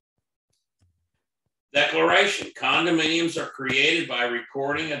 Declaration. Condominiums are created by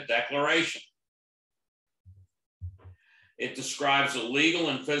recording a declaration. It describes the legal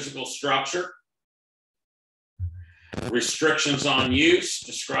and physical structure. Restrictions on use,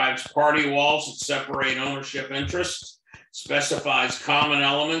 describes party walls that separate ownership interests, specifies common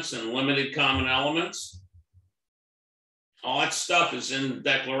elements and limited common elements. All that stuff is in the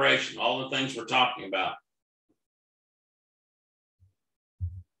declaration, all the things we're talking about.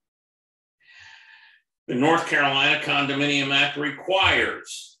 The North Carolina Condominium Act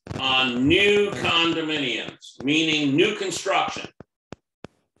requires on new condominiums, meaning new construction,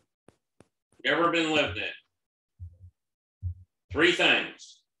 ever been lived in, 3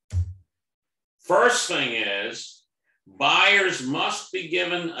 things. First thing is, buyers must be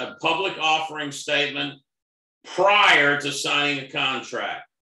given a public offering statement prior to signing a contract,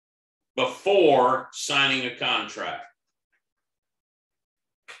 before signing a contract.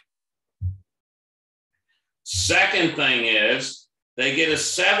 Second thing is, they get a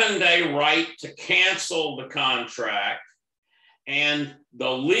 7-day right to cancel the contract, and the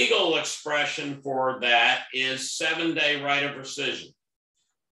legal expression for that is 7-day right of rescission.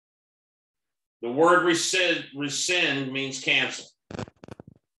 The word rescind means cancel.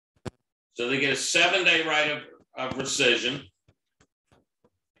 So they get a 7-day right of rescission.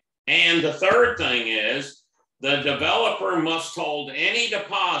 And the third thing is, the developer must hold any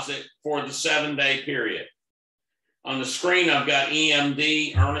deposit for the 7-day period. On the screen, I've got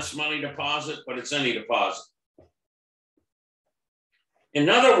EMD, earnest money deposit, but it's any deposit. In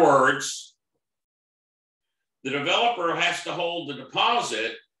other words, the developer has to hold the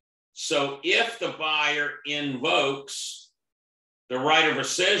deposit, so if the buyer invokes the right of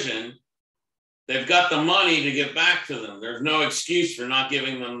rescission, they've got the money to get back to them. There's no excuse for not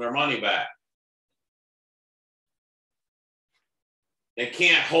giving them their money back. They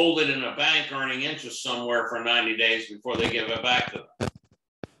can't hold it in a bank earning interest somewhere for 90 days before they give it back to them,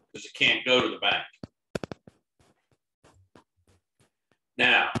 because it can't go to the bank.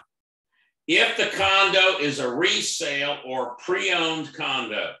 Now, if the condo is a resale or pre-owned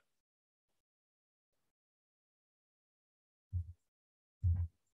condo,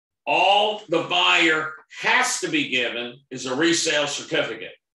 all the buyer has to be given is a resale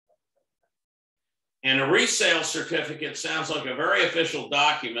certificate. And a resale certificate sounds like a very official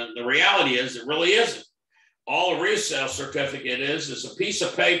document. The reality is it really isn't. All a resale certificate is a piece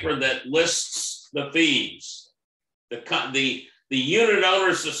of paper that lists the fees, the unit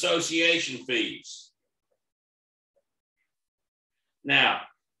owners association fees. Now,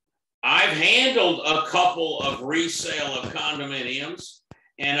 I've handled a couple of resale of condominiums,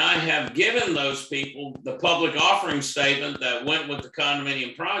 and I have given those people the public offering statement that went with the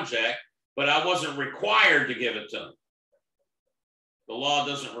condominium project, but I wasn't required to give it to them. The law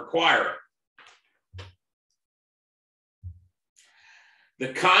doesn't require it.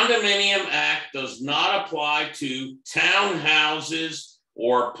 The Condominium Act does not apply to townhouses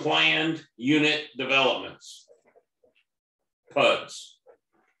or planned unit developments, PUDs.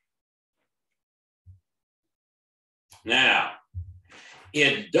 Now,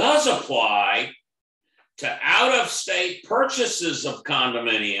 it does apply to out-of-state purchases of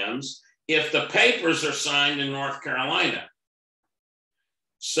condominiums if the papers are signed in North Carolina.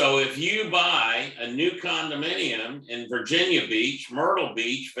 So if you buy a new condominium in Virginia Beach, Myrtle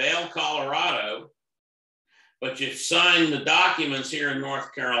Beach, Vail, Colorado, but you've signed the documents here in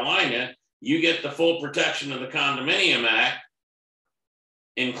North Carolina, you get the full protection of the Condominium Act,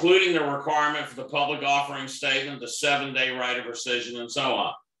 including the requirement for the public offering statement, the 7-day right of rescission, and so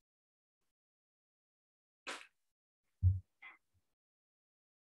on.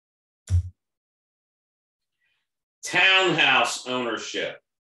 Townhouse ownership.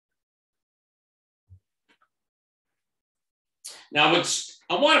 Now,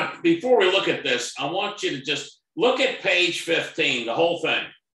 before we look at this, I want you to just look at page 15, the whole thing.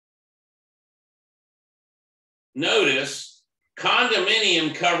 Notice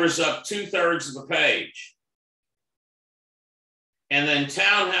condominium covers up 2/3 of the page. And then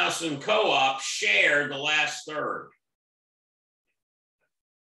townhouse and co-op share the last third.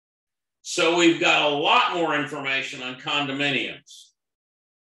 So we've got a lot more information on condominiums.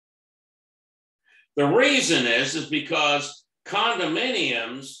 The reason is because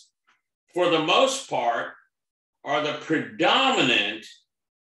condominiums, for the most part, are the predominant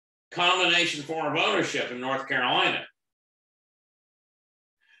combination form of ownership in North Carolina.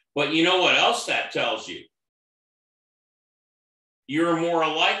 But you know what else that tells you? You're more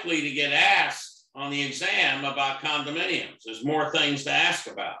likely to get asked on the exam about condominiums. There's more things to ask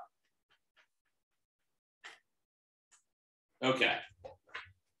about. Okay.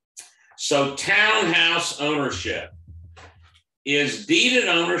 So townhouse ownership is deeded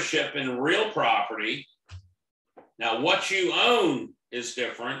ownership in real property. Now, what you own is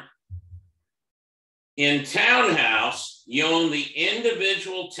different. In townhouse, you own the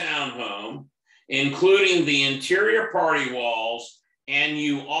individual townhome, including the interior party walls, and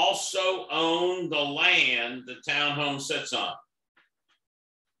you also own the land the townhome sits on.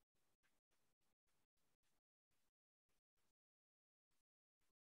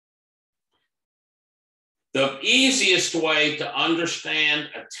 The easiest way to understand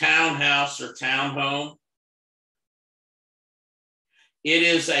a townhouse or townhome, it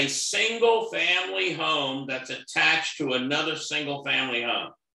is a single family home that's attached to another single family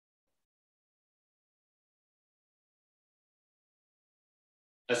home.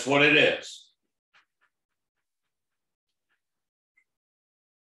 That's what it is.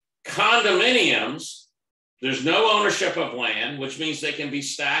 Condominiums, there's no ownership of land, which means they can be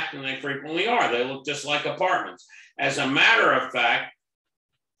stacked, and they frequently are. They look just like apartments. As a matter of fact,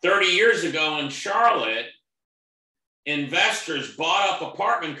 30 years ago in Charlotte, investors bought up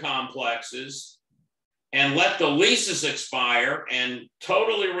apartment complexes and let the leases expire and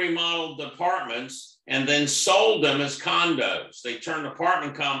totally remodeled the apartments and then sold them as condos. They turned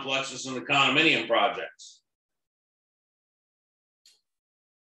apartment complexes into condominium projects.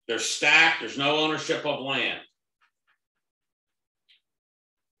 They're stacked, there's no ownership of land.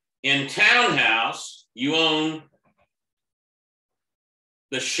 In townhouse, you own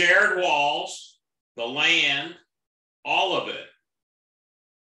the shared walls, the land, all of it.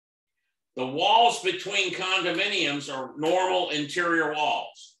 The walls between condominiums are normal interior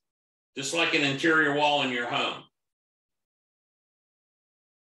walls, just like an interior wall in your home.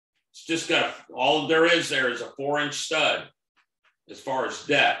 It's just got, all there is a 4-inch stud as far as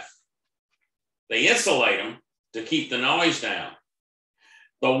depth. They insulate them to keep the noise down.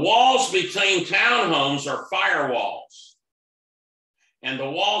 The walls between townhomes are firewalls. And the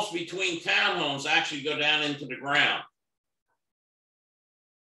walls between townhomes actually go down into the ground.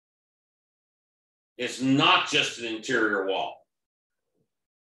 It's not just an interior wall.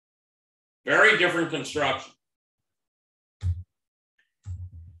 Very different construction.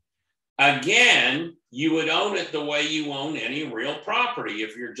 Again, you would own it the way you own any real property.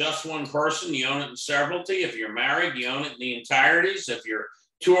 If you're just one person, you own it in severalty. If you're married, you own it in the entireties. If you're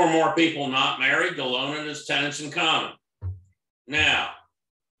 2 or more people not married, you'll own it as tenants in common. Now,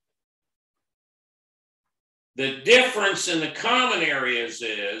 the difference in the common areas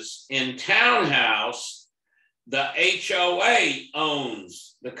is in townhouse, the HOA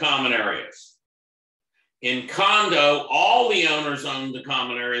owns the common areas. In condo, all the owners own the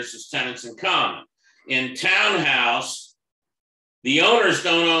common areas as tenants in common. In townhouse, the owners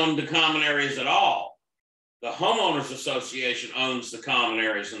don't own the common areas at all. The homeowners association owns the common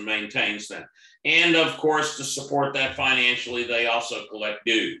areas and maintains them. And of course, to support that financially, they also collect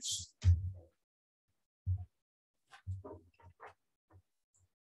dues.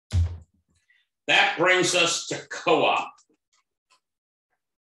 That brings us to co-op.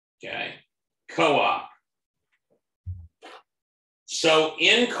 Okay, co-op. So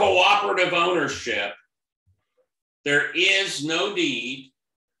in cooperative ownership, there is no deed.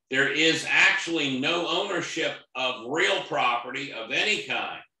 There is actually no ownership of real property of any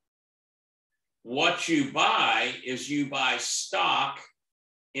kind. What you buy is you buy stock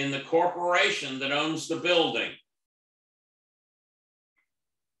in the corporation that owns the building.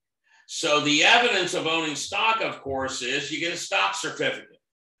 So the evidence of owning stock, of course, is you get a stock certificate.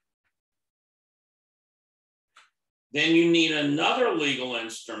 Then you need another legal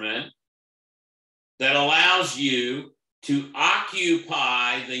instrument that allows you to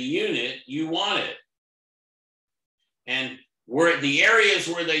occupy the unit you wanted. And where the areas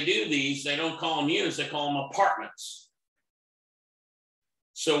where they do these, they don't call them units, they call them apartments.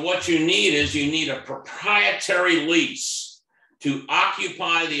 So what you need is you need a proprietary lease to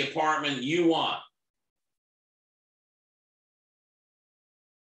occupy the apartment you want.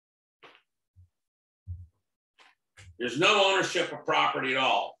 There's no ownership of property at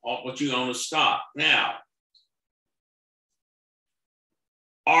all. What you own is stock. Now,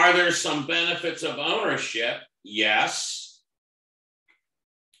 are there some benefits of ownership? Yes.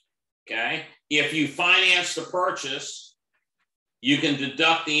 Okay. If you finance the purchase, you can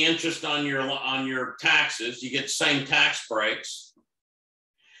deduct the interest on your taxes. You get the same tax breaks.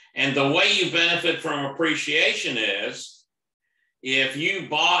 And the way you benefit from appreciation is if you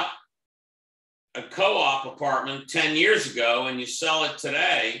bought a co-op apartment 10 years ago and you sell it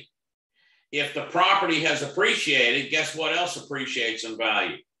today, if the property has appreciated, guess what else appreciates in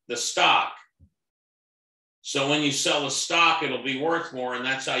value? The stock. So when you sell the stock, it'll be worth more, and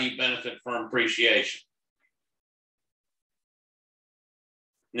that's how you benefit from appreciation.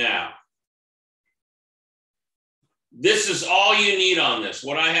 Now, this is all you need on this,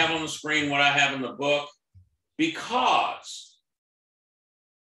 what I have on the screen, what I have in the book, because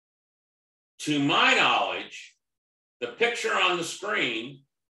to my knowledge, the picture on the screen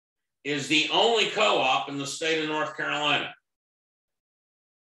is the only co-op in the state of North Carolina.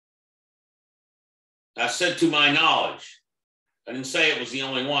 I said to my knowledge. I didn't say it was the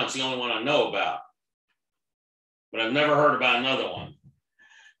only one. It's the only one I know about. but I've never heard about another one.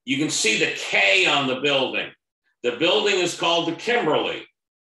 You can see the K on the building. The building is called the Kimberly.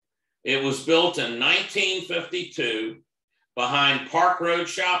 It was built in 1952 behind Park Road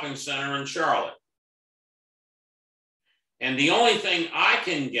Shopping Center in Charlotte. And the only thing I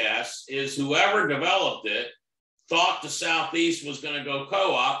can guess is whoever developed it thought the Southeast was going to go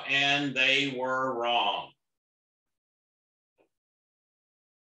co-op, and they were wrong.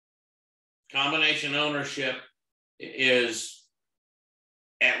 Combination ownership is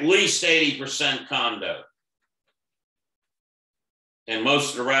at least 80% condo. And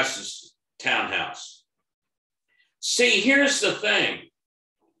most of the rest is townhouse. See, here's the thing.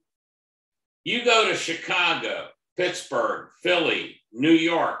 You go to Chicago, Pittsburgh, Philly, New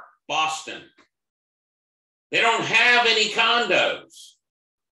York, Boston. They don't have any condos.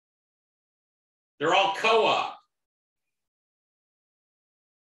 They're all co-op.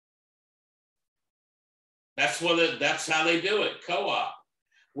 That's how they do it, co-op.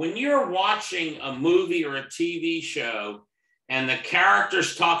 When you're watching a movie or a TV show and the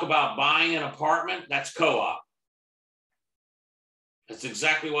characters talk about buying an apartment, that's co-op. That's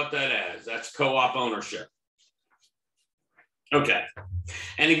exactly what that is. That's co-op ownership. Okay.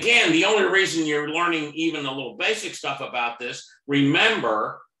 And again, the only reason you're learning even a little basic stuff about this,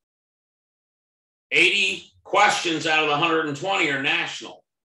 remember, 80 questions out of the 120 are national.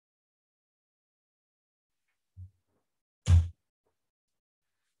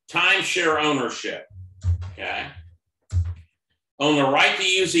 Timeshare ownership, okay? Own the right to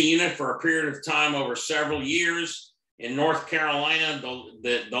use a unit for a period of time over several years. In North Carolina,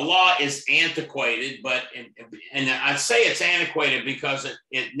 the law is antiquated, but, and I say it's antiquated because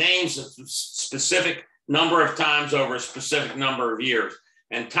it names a specific number of times over a specific number of years.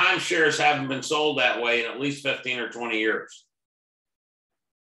 And timeshares haven't been sold that way in at least 15 or 20 years.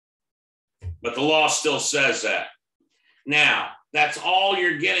 But the law still says that. Now, that's all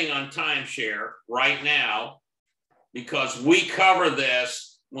you're getting on timeshare right now, because we cover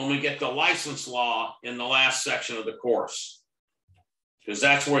this when we get the license law in the last section of the course, because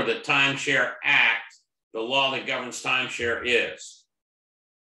that's where the Timeshare Act, the law that governs timeshare, is.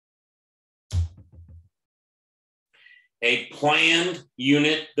 A planned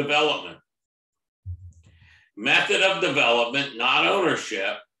unit development. Method of development, not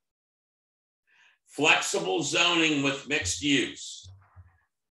ownership. Flexible zoning with mixed use.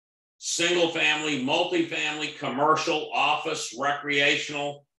 Single family, multifamily, commercial, office,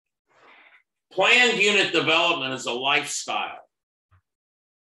 recreational. Planned unit development is a lifestyle.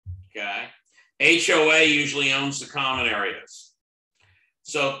 Okay. HOA usually owns the common areas.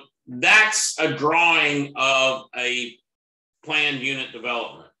 So that's a drawing of a planned unit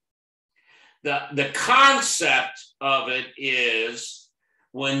development. The concept of it is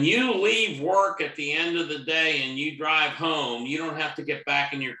when you leave work at the end of the day and you drive home, you don't have to get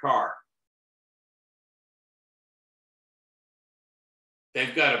back in your car.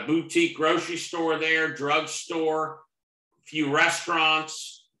 They've got a boutique grocery store there, drugstore, a few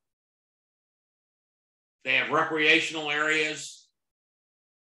restaurants. They have recreational areas.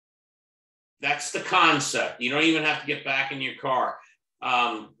 That's the concept. You don't even have to get back in your car.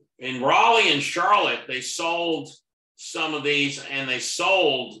 In Raleigh and Charlotte, they sold some of these, and they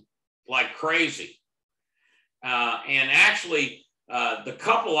sold like crazy. And actually, the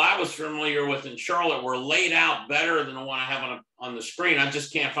couple I was familiar with in Charlotte were laid out better than the one I have on the screen. I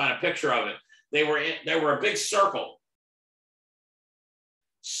just can't find a picture of it. They were a big circle.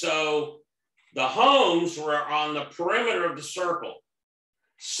 So the homes were on the perimeter of the circle.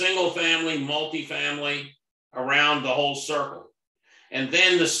 Single family, multifamily, around the whole circle. And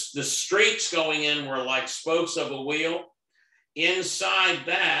then the streets going in were like spokes of a wheel. Inside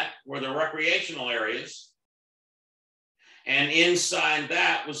that were the recreational areas. And inside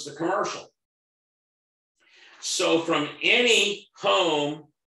that was the commercial. So from any home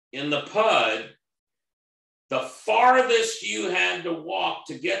in the PUD, the farthest you had to walk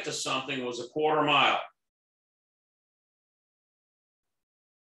to get to something was a quarter mile.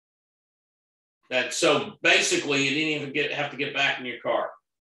 So basically, you didn't even have to get back in your car.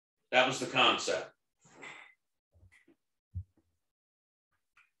 That was the concept.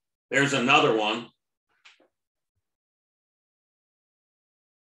 There's another one.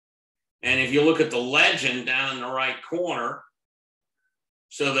 And if you look at the legend down in the right corner,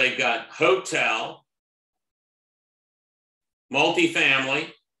 so they've got hotel, multifamily,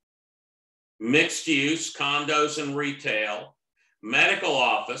 mixed use, condos and retail, medical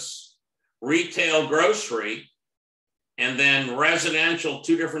office, retail grocery, and then residential,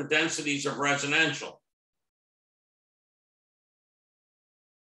 2 different densities of residential.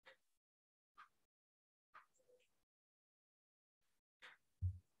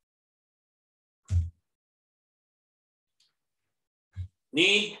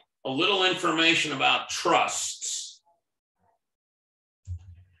 need a little information about trusts.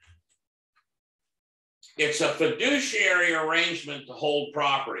 It's a fiduciary arrangement to hold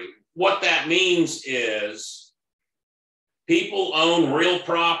property. What that means is people own real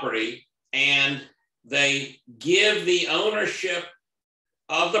property and they give the ownership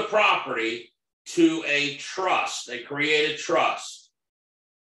of the property to a trust. They create a trust.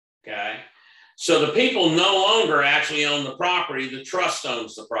 Okay. So the people no longer actually own the property, the trust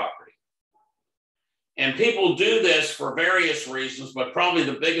owns the property. And people do this for various reasons, but probably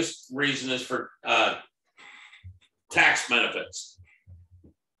the biggest reason is for tax benefits.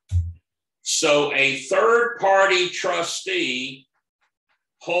 So a third-party trustee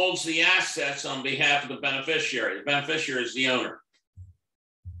holds the assets on behalf of the beneficiary. The beneficiary is the owner.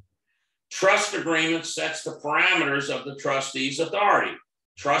 Trust agreement sets the parameters of the trustee's authority.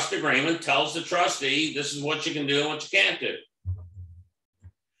 Trust agreement tells the trustee this is what you can do and what you can't do.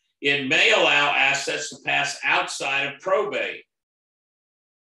 It may allow assets to pass outside of probate.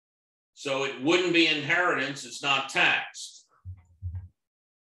 So it wouldn't be inheritance, it's not taxed.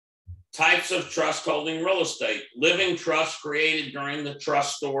 Types of trust holding real estate. Living trust created during the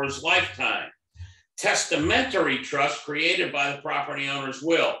trustor's lifetime. Testamentary trust created by the property owner's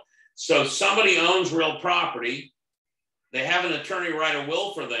will. So somebody owns real property, they have an attorney write a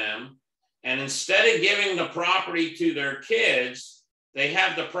will for them, and instead of giving the property to their kids, they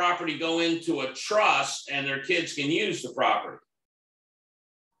have the property go into a trust and their kids can use the property.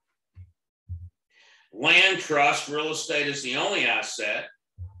 Land trust, real estate is the only asset.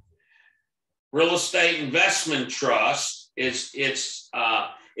 Real estate investment trust it's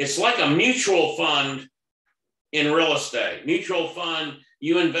like a mutual fund in real estate. Mutual fund,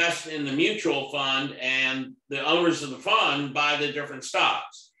 you invest in the mutual fund and the owners of the fund buy the different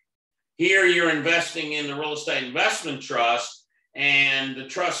stocks. Here you're investing in the real estate investment trust and the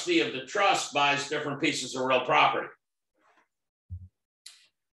trustee of the trust buys different pieces of real property.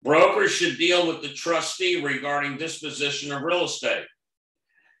 Brokers should deal with the trustee regarding disposition of real estate.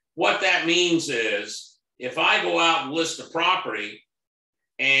 What that means is if I go out and list a property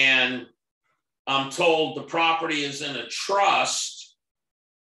and I'm told the property is in a trust,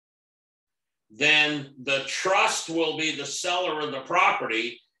 then the trust will be the seller of the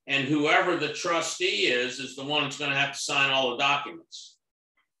property, and whoever the trustee is the one that's going to have to sign all the documents.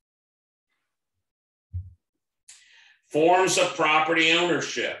 Forms of property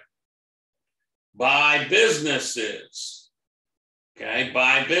ownership by businesses. Okay,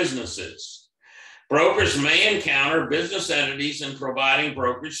 by businesses. Brokers may encounter business entities in providing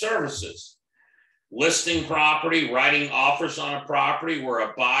brokerage services. Listing property, writing offers on a property where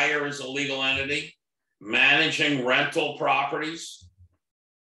a buyer is a legal entity, managing rental properties.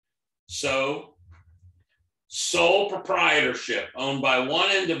 So, sole proprietorship owned by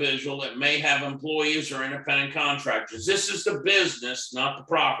one individual that may have employees or independent contractors. This is the business, not the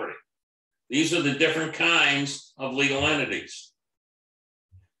property. These are the different kinds of legal entities.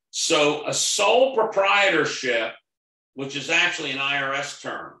 So a sole proprietorship, which is actually an IRS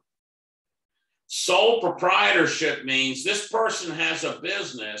term, sole proprietorship means this person has a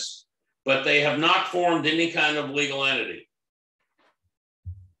business, but they have not formed any kind of legal entity.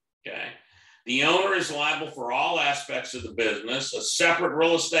 Okay. The owner is liable for all aspects of the business. A separate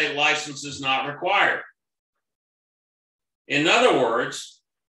real estate license is not required. In other words,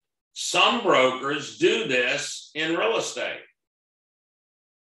 some brokers do this in real estate.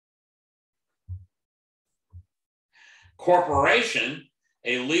 Corporation,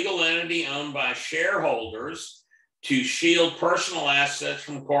 a legal entity owned by shareholders to shield personal assets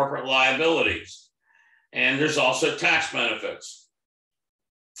from corporate liabilities. And there's also tax benefits.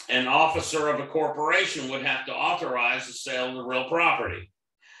 An officer of a corporation would have to authorize the sale of the real property.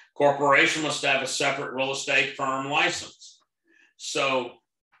 Corporation must have a separate real estate firm license. So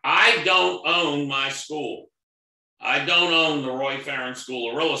I don't own my school. I don't own the Roy Farron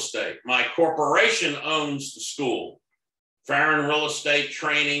School of Real Estate. My corporation owns the school. Farron Real Estate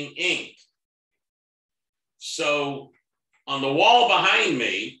Training, Inc. So on the wall behind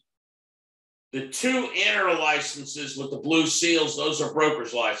me, the two inner licenses with the blue seals, those are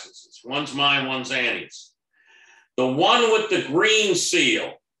broker's licenses. One's mine, one's Annie's. The one with the green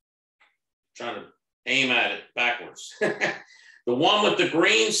seal, trying to aim at it backwards. The one with the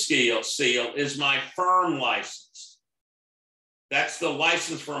green seal is my firm license. That's the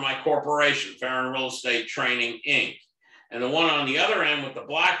license for my corporation, Farron Real Estate Training, Inc. And the one on the other end with the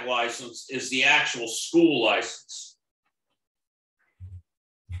black license is the actual school license.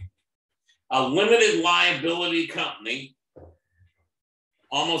 A limited liability company,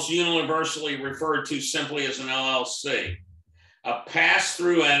 almost universally referred to simply as an LLC. a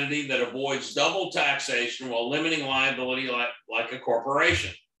pass-through entity that avoids double taxation while limiting liability like a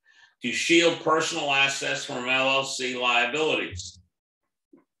corporation to shield personal assets from LLC liabilities.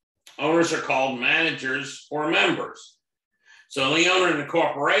 Owners are called managers or members. So the owner in a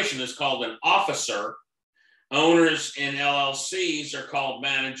corporation is called an officer. Owners in LLCs are called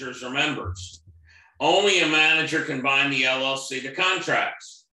managers or members. Only a manager can bind the LLC to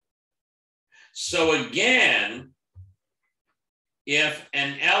contracts. So again, if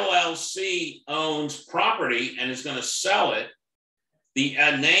an LLC owns property and is going to sell it, the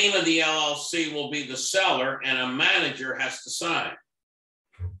name of the LLC will be the seller and a manager has to sign.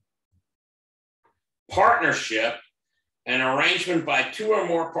 Partnership, an arrangement by two or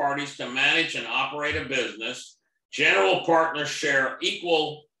more parties to manage and operate a business. General partners share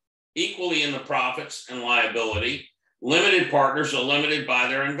equally in the profits and liability. Limited partners are limited by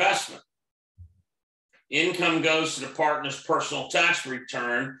their investment. Income goes to the partner's personal tax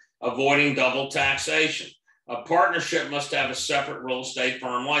return, avoiding double taxation. A partnership must have a separate real estate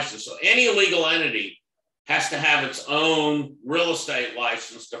firm license. So any legal entity has to have its own real estate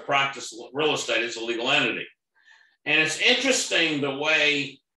license to practice real estate as a legal entity. And it's interesting the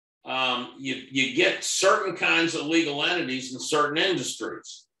way you get certain kinds of legal entities in certain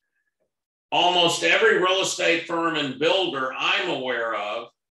industries. Almost every real estate firm and builder I'm aware of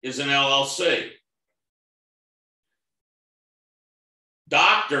is an LLC.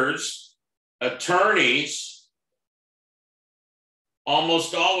 Doctors, attorneys,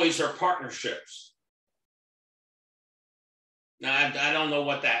 almost always are partnerships. Now, I don't know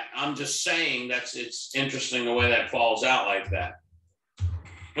what that, I'm just saying it's interesting the way that falls out like that.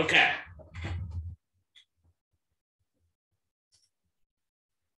 Okay.